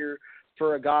this year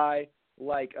for a guy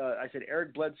like, I said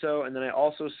Eric Bledsoe, and then I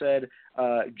also said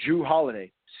Drew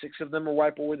Holiday, 6 of them were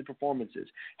wipeout-worthy performances.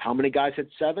 How many guys had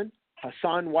 7?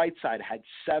 Hassan Whiteside had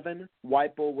 7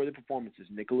 wipeout-worthy performances.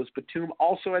 Nicholas Batum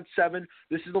also had 7.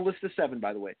 This is the list of 7,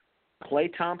 by the way.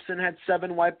 Klay Thompson had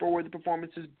 7 wipeout-worthy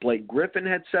performances. Blake Griffin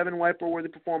had 7 wipeout-worthy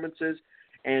performances.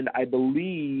 And I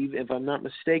believe, if I'm not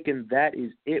mistaken, that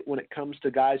is it when it comes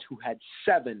to guys who had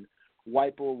 7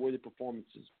 wipeout-worthy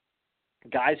performances.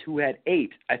 Guys who had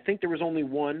 8, I think there was only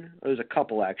one. There was a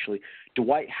couple, actually.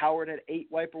 Dwight Howard had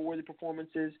 8 wipeout-worthy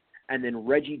performances, and then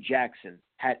Reggie Jackson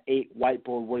had 8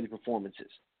 whiteboard-worthy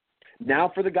performances. Now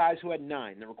for the guys who had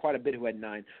 9. There were quite a bit who had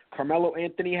 9. Carmelo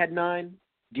Anthony had 9.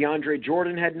 DeAndre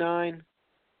Jordan had 9.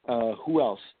 Who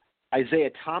else?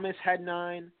 Isaiah Thomas had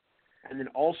 9. And then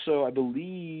also, I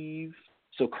believe,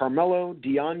 so Carmelo,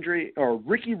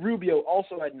 Ricky Rubio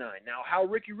also had 9. Now, how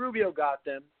Ricky Rubio got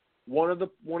them, one of the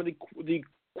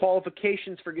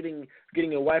qualifications for getting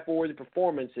a wipeout-worthy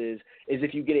performance is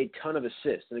if you get a ton of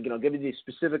assists. And again, I'll give you the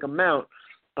specific amount,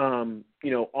 on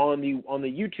the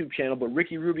YouTube channel. But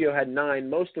Ricky Rubio had 9.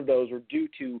 Most of those were due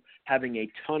to having a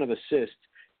ton of assists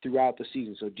throughout the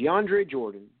season. So DeAndre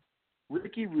Jordan,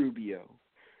 Ricky Rubio,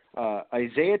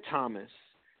 Isaiah Thomas,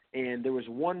 and there was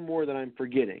one more that I'm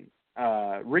forgetting.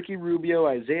 Ricky Rubio,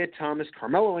 Isaiah Thomas,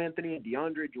 Carmelo Anthony, and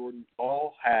DeAndre Jordan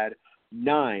all had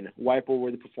 9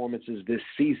 wipeout-worthy performances this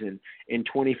season in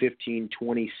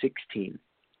 2015-2016.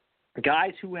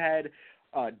 Guys who had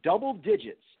double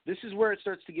digits. This is where it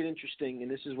starts to get interesting, and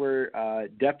this is where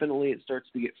definitely it starts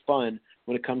to get fun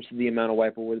when it comes to the amount of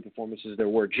wipeout-worthy performances there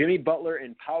were. Jimmy Butler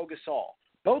and Pau Gasol.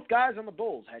 Both guys on the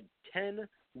Bulls had 10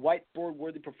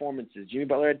 whiteboard-worthy performances. Jimmy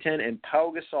Butler had 10, and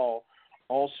Pau Gasol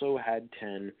also had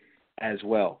 10 as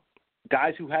well.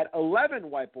 Guys who had 11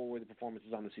 whiteboard-worthy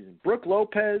performances on the season. Brook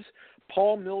Lopez,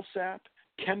 Paul Millsap,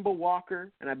 Kemba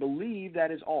Walker, and I believe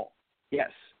that is all.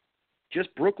 Yes.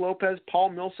 Just Brook Lopez, Paul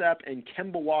Millsap, and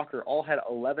Kemba Walker all had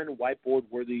 11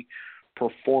 whiteboard-worthy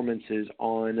performances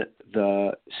on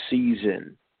the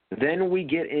season. Then we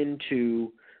get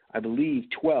into, I believe,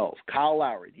 12. Kyle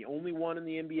Lowry, the only one in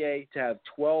the NBA to have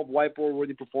 12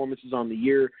 whiteboard-worthy performances on the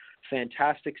year.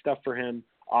 Fantastic stuff for him.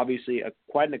 Obviously,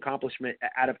 quite an accomplishment.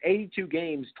 Out of 82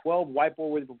 games, 12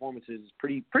 whiteboard-worthy performances is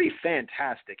pretty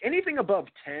fantastic. Anything above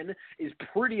 10 is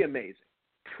pretty amazing.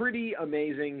 Pretty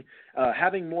amazing.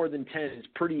 Having more than 10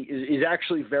 is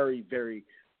actually very, very,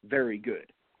 very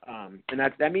good. And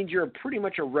that means you're pretty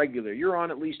much a regular. You're on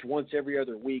at least once every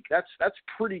other week. That's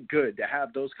pretty good to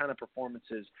have those kind of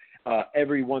performances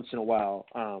every once in a while.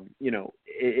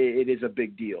 It is a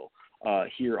big deal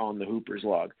here on the Hoopers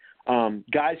Log.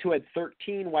 Guys who had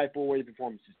 13 whiteboard-worthy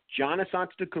performances. Giannis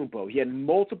Antetokounmpo. He had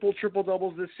multiple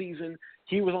triple-doubles this season.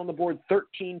 He was on the board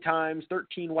 13 times,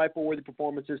 13 whiteboard-worthy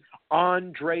performances.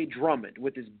 Andre Drummond,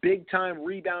 with his big-time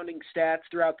rebounding stats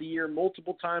throughout the year,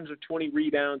 multiple times with 20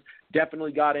 rebounds,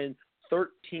 definitely got in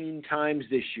 13 times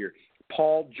this year.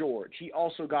 Paul George, he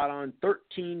also got on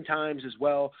 13 times as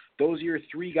well. Those are your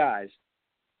 3 guys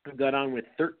who got on with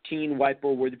 13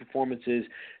 whiteboard-worthy performances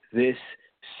this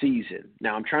season.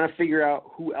 Now, I'm trying to figure out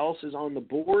who else is on the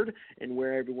board and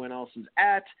where everyone else is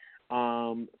at.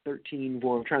 13,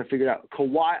 boy, I'm trying to figure it out.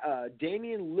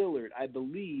 Damian Lillard, I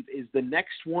believe, is the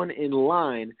next one in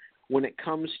line when it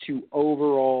comes to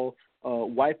overall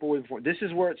whiteboard performance. This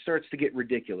is where it starts to get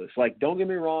ridiculous. Like, don't get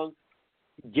me wrong,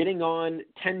 getting on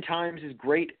 10 times is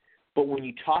great, but when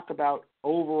you talk about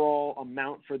overall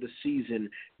amount for the season,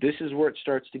 this is where it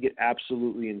starts to get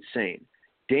absolutely insane.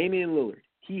 Damian Lillard,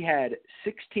 he had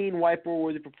 16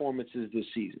 whiteboard-worthy performances this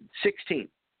season. 16.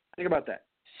 Think about that.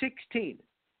 16.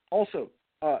 Also,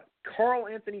 Karl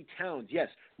Anthony Towns, yes,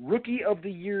 Rookie of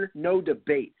the Year, no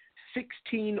debate.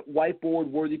 16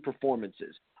 whiteboard-worthy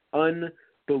performances.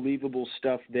 Unbelievable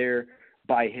stuff there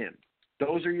by him.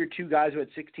 Those are your 2 guys who had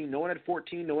 16. No one had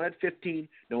 14. No one had 15.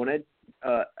 No one had,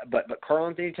 but Karl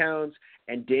Anthony Towns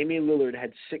and Damian Lillard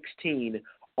had 16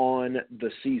 on the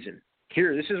season.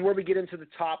 Here, this is where we get into the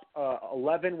top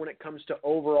 11 when it comes to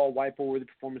overall whiteboard-worthy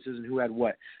performances and who had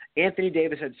what. Anthony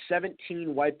Davis had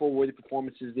 17 whiteboard-worthy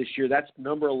performances this year. That's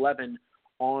number 11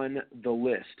 on the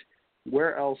list.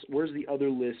 Where else? Where's the other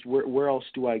list? Where else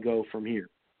do I go from here?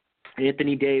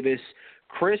 Anthony Davis,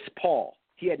 Chris Paul.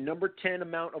 He had number 10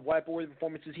 amount of whiteboard-worthy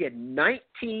performances. He had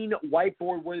 19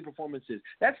 whiteboard-worthy performances.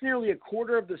 That's nearly a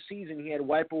quarter of the season he had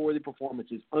whiteboard-worthy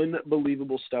performances.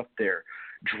 Unbelievable stuff there.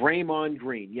 Draymond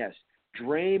Green, yes.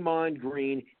 Draymond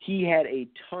Green. He had a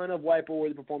ton of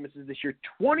wipeout-worthy performances this year,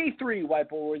 23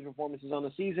 wipeout-worthy performances on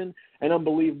the season, an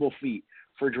unbelievable feat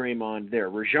for Draymond there.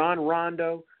 Rajon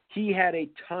Rondo, he had a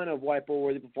ton of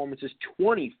wipeout-worthy performances,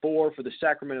 24 for the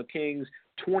Sacramento Kings,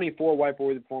 24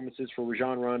 wipeout-worthy performances for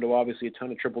Rajon Rondo, obviously a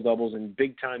ton of triple-doubles in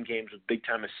big-time games with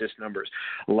big-time assist numbers.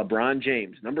 LeBron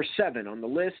James, number 7 on the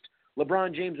list.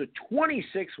 LeBron James with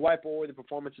 26 wipeout-worthy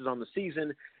performances on the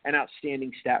season, an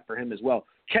outstanding stat for him as well.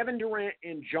 Kevin Durant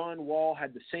and John Wall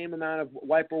had the same amount of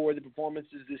wipeout-worthy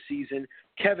performances this season.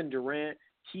 Kevin Durant,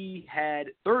 he had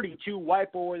 32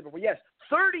 wipeout-worthy performances. Yes,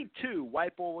 32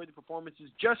 wipeout-worthy performances,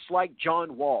 just like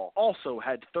John Wall also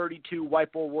had 32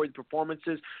 wipeout-worthy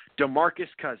performances. DeMarcus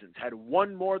Cousins had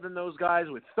one more than those guys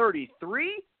with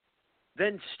 33.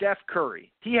 Then Steph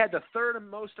Curry. He had the third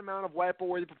most amount of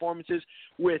whiteboard-worthy performances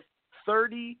with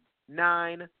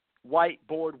 39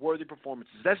 whiteboard-worthy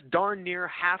performances. That's darn near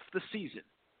half the season.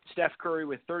 Steph Curry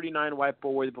with 39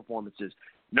 whiteboard-worthy performances.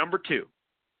 Number 2,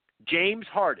 James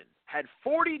Harden had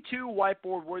 42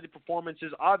 whiteboard-worthy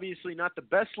performances. Obviously not the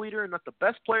best leader and not the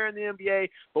best player in the NBA,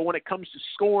 but when it comes to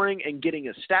scoring and getting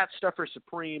a stat stuffer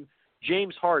supreme,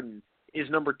 James Harden is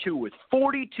number 2 with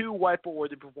 42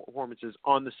 whiteboard-worthy performances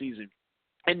on the season.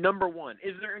 And number 1,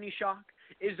 is there any shock?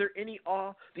 Is there any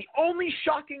awe? The only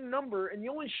shocking number and the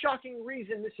only shocking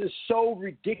reason this is so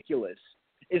ridiculous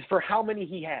is for how many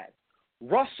he had.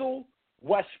 Russell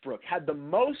Westbrook had the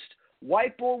most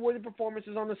whiteboard-worthy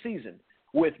performances on the season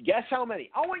with, guess how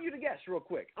many? I want you to guess real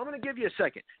quick. I'm going to give you a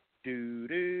second. Do,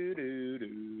 do, do,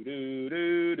 do, do,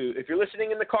 do, do. If you're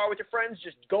listening in the car with your friends,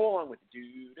 just go along with it. Do,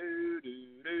 do,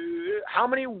 do, do. How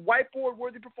many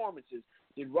whiteboard-worthy performances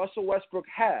did Russell Westbrook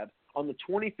have on the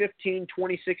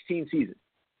 2015-2016 season?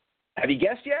 Have you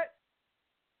guessed yet?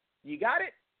 You got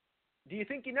it? Do you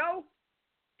think you know?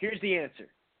 Here's the answer.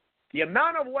 The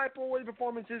amount of whiteboard-worthy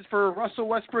performances for Russell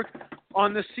Westbrook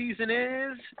on the season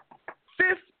is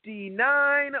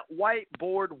 59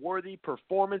 whiteboard-worthy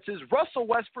performances. Russell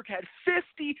Westbrook had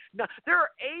 50. Now, there are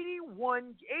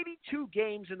 82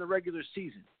 games in the regular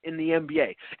season in the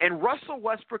NBA, and Russell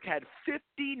Westbrook had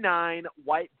 59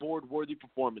 whiteboard-worthy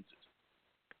performances.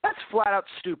 That's flat out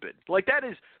stupid. Like, that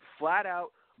is flat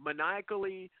out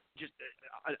maniacally, just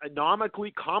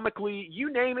anomically, comically,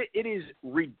 you name it, it is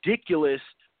ridiculous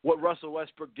what Russell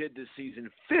Westbrook did this season.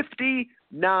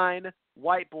 59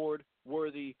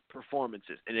 whiteboard-worthy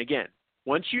performances. And again,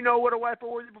 once you know what a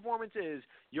whiteboard-worthy performance is,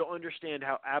 you'll understand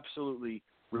how absolutely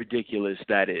ridiculous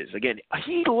that is. Again,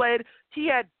 he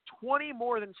had 20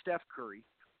 more than Steph Curry.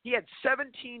 He had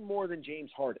 17 more than James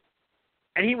Harden.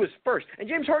 And he was first. And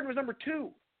James Harden was number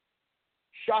 2.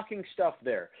 Shocking stuff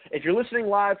there. If you're listening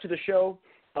live to the show,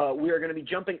 we are going to be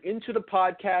jumping into the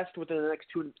podcast within the next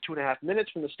two and a half minutes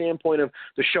from the standpoint of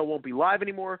the show won't be live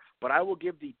anymore, but I will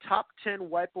give the top 10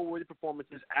 whiteboard-worthy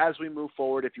performances as we move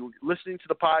forward. If you're listening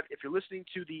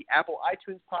to the Apple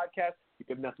iTunes podcast, you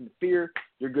have nothing to fear.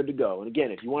 You're good to go. And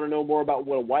again, if you want to know more about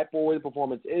what a whiteboard-worthy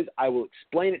performance is, I will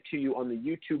explain it to you on the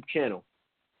YouTube channel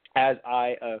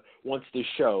once this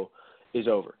show is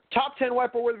over. Top 10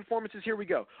 whiteboard-worthy performances, here we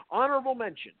go. Honorable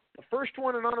mention. The first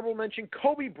one, an honorable mention,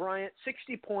 Kobe Bryant,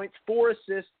 60 points, 4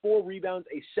 assists, 4 rebounds,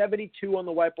 a 72 on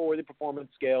the whiteboard-worthy performance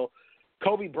scale.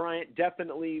 Kobe Bryant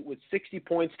definitely with 60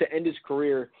 points to end his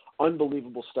career.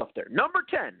 Unbelievable stuff there. Number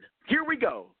 10, here we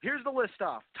go. Here's the list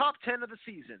off. Top 10 of the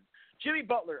season. Jimmy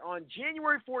Butler on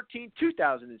January 14,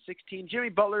 2016. Jimmy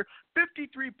Butler,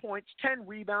 53 points, 10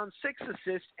 rebounds, 6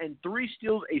 assists, and 3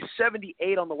 steals, a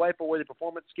 78 on the whiteboard-worthy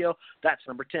performance scale. That's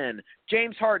number 10.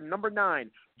 James Harden, number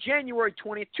 9, January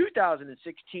 20,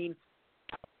 2016.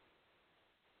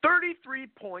 33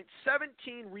 points,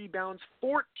 17 rebounds,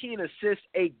 14 assists,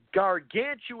 a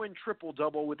gargantuan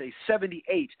triple-double with a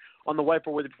 78 on the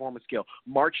whiteboard-worthy performance scale.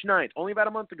 March 9th, only about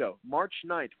a month ago, March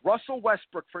 9th, Russell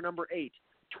Westbrook for number 8.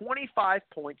 25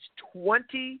 points,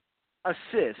 20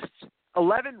 assists,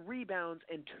 11 rebounds,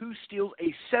 and 2 steals,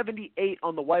 a 78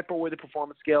 on the whiteboard-worthy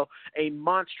performance scale, a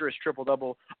monstrous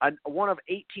triple-double, one of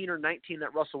 18 or 19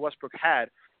 that Russell Westbrook had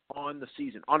on the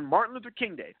season. On Martin Luther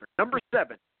King Day, for number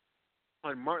 7,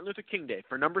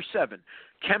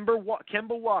 Kemba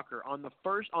Walker on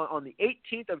the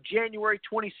 18th of January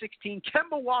 2016,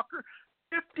 Kemba Walker,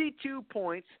 52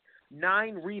 points,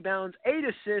 9 rebounds, 8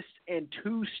 assists, and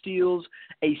 2 steals,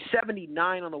 a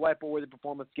 79 on the whiteboard-worthy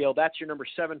performance scale. That's your number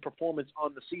 7 performance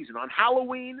on the season. On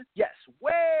Halloween, yes,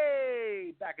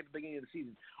 way back at the beginning of the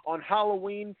season. On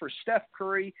Halloween for Steph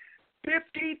Curry,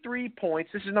 53 points.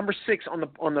 This is number 6 on the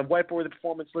whiteboard-worthy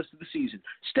performance list of the season.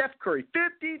 Steph Curry,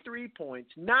 53 points,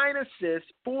 9 assists,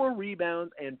 4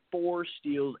 rebounds, and 4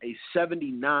 steals, a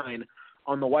 79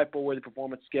 on the whiteboard-worthy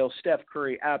performance scale. Steph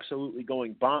Curry absolutely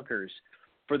going bonkers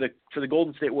for the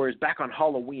Golden State Warriors back on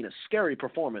Halloween, a scary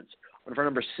performance for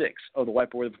number 6 of the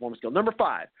whiteboard-worthy performance scale. Number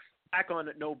 5, back on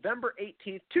November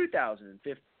 18th,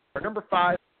 2015, for number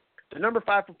 5, the number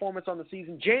 5 performance on the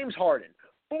season, James Harden,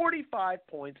 45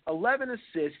 points, 11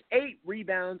 assists, 8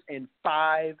 rebounds, and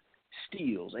 5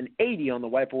 steals, an 80 on the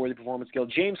whiteboard-worthy performance scale.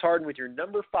 James Harden with your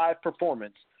number 5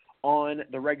 performance on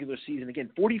the regular season.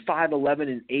 Again, 45, 11,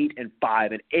 and 8, and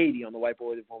 5, and 80 on the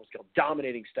whiteboard-worthy performance scale.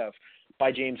 Dominating stuff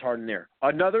by James Harden there.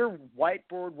 Another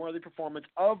whiteboard-worthy performance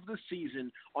of the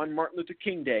season on Martin Luther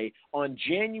King Day on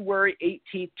January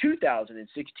 18th,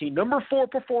 2016. Number 4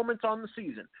 performance on the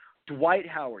season, Dwight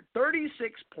Howard,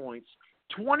 36 points,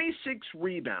 26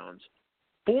 rebounds,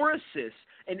 4 assists,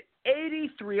 and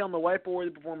 83 on the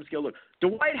whiteboard performance scale. Look,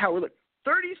 Dwight Howard,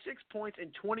 36 points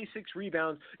and 26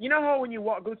 rebounds. You know how when you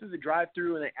go through the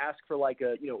drive-through and they ask for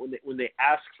when they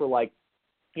ask for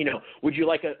would you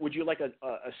like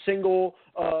a single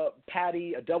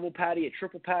patty, a double patty, a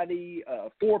triple patty,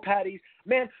 4 patties?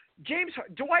 Man,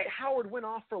 Dwight Howard went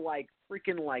off for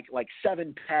freaking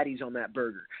 7 patties on that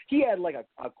burger. He had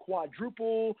a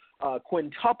quadruple,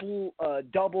 quintuple,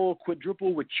 double,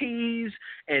 quadruple with cheese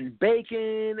and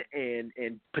bacon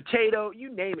and potato,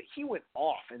 you name it. He went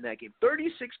off in that game.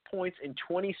 36 points and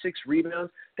 26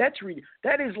 rebounds. That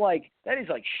is like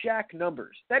Shaq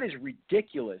numbers. That is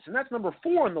ridiculous. And that's number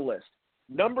 4 on the list.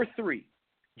 Number 3.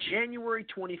 January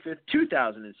 25th,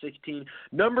 2016,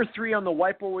 number 3 on the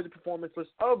whiteboard performance list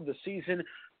of the season,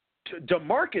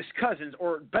 DeMarcus Cousins,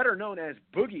 or better known as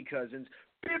Boogie Cousins,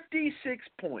 56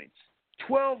 points,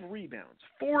 12 rebounds,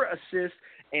 4 assists,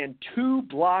 and 2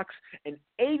 blocks, and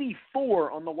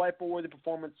 84 on the whiteboard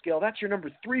performance scale. That's your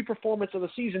number 3 performance of the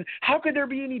season. How could there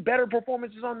be any better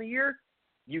performances on the year?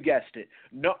 You guessed it.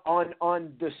 No,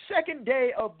 on the second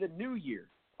day of the new year,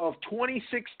 of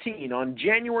 2016, on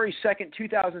January 2nd,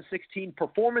 2016,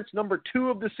 performance number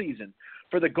 2 of the season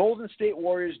for the Golden State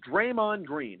Warriors, Draymond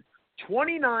Green,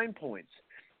 29 points,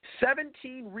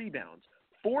 17 rebounds,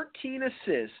 14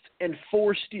 assists, and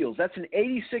 4 steals. That's an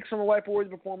 86 on the whiteboard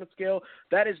performance scale.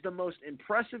 That is the most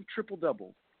impressive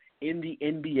triple-double in the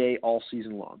NBA all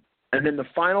season long. And then the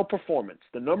final performance,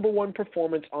 the number 1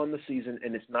 performance on the season,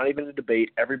 and it's not even a debate.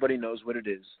 Everybody knows what it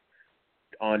is.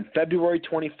 On February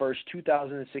 21st,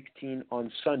 2016,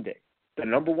 on Sunday, the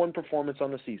number 1 performance on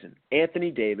the season,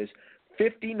 Anthony Davis,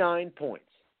 59 points,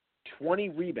 20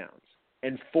 rebounds,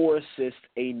 and 4 assists,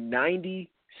 a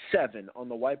 97 on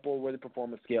the whiteboard-worthy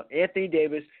performance scale. Anthony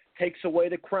Davis takes away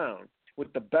the crown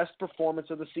with the best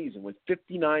performance of the season with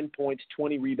 59 points,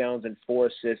 20 rebounds, and 4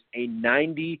 assists, a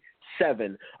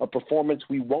 97, a performance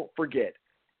we won't forget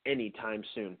anytime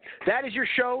soon. That is your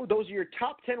show. Those are your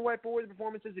top 10 whiteboard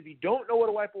performances. If you don't know what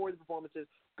a whiteboard performance is,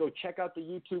 go check out the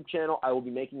YouTube channel. I will be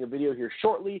making a video here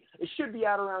shortly. It should be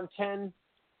out around 10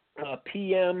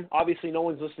 p.m. Obviously, no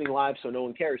one's listening live, so no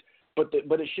one cares. But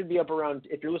it should be up around,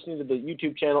 if you're listening to the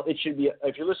YouTube channel, it should be,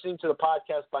 if you're listening to the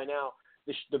podcast by now,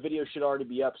 the video should already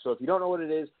be up. So if you don't know what it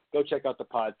is, go check out the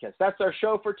podcast. That's our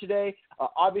show for today.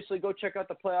 Obviously, go check out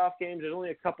the playoff games. There's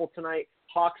only a couple tonight.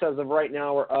 Hawks, as of right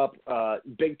now, are up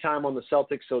big time on the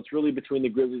Celtics, so it's really between the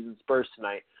Grizzlies and Spurs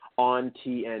tonight on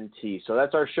TNT. So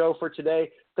that's our show for today.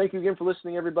 Thank you again for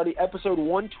listening, everybody. Episode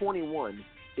 121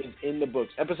 is in the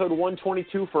books. Episode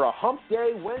 122 for a Hump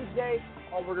Day Wednesday.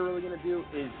 All we're really going to do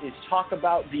is talk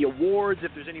about the awards,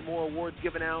 if there's any more awards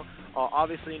given out.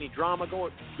 Obviously, any drama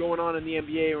going on in the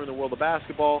NBA or in the world of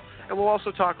basketball. And we'll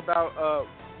also talk about,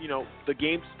 the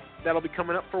games that'll be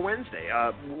coming up for Wednesday.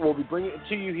 We'll be bringing it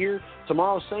to you here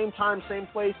tomorrow, same time, same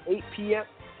place, 8 p.m.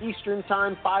 Eastern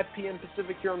Time, 5 p.m.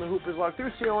 Pacific here on the Hoopers Log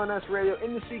through CLNS Radio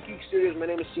in the SeatGeek Studios. My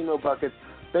name is Cmo Buckets.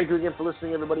 Thank you again for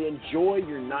listening, everybody. Enjoy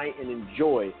your night and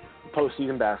enjoy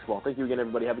postseason basketball. Thank you again,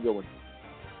 everybody. Have a good one.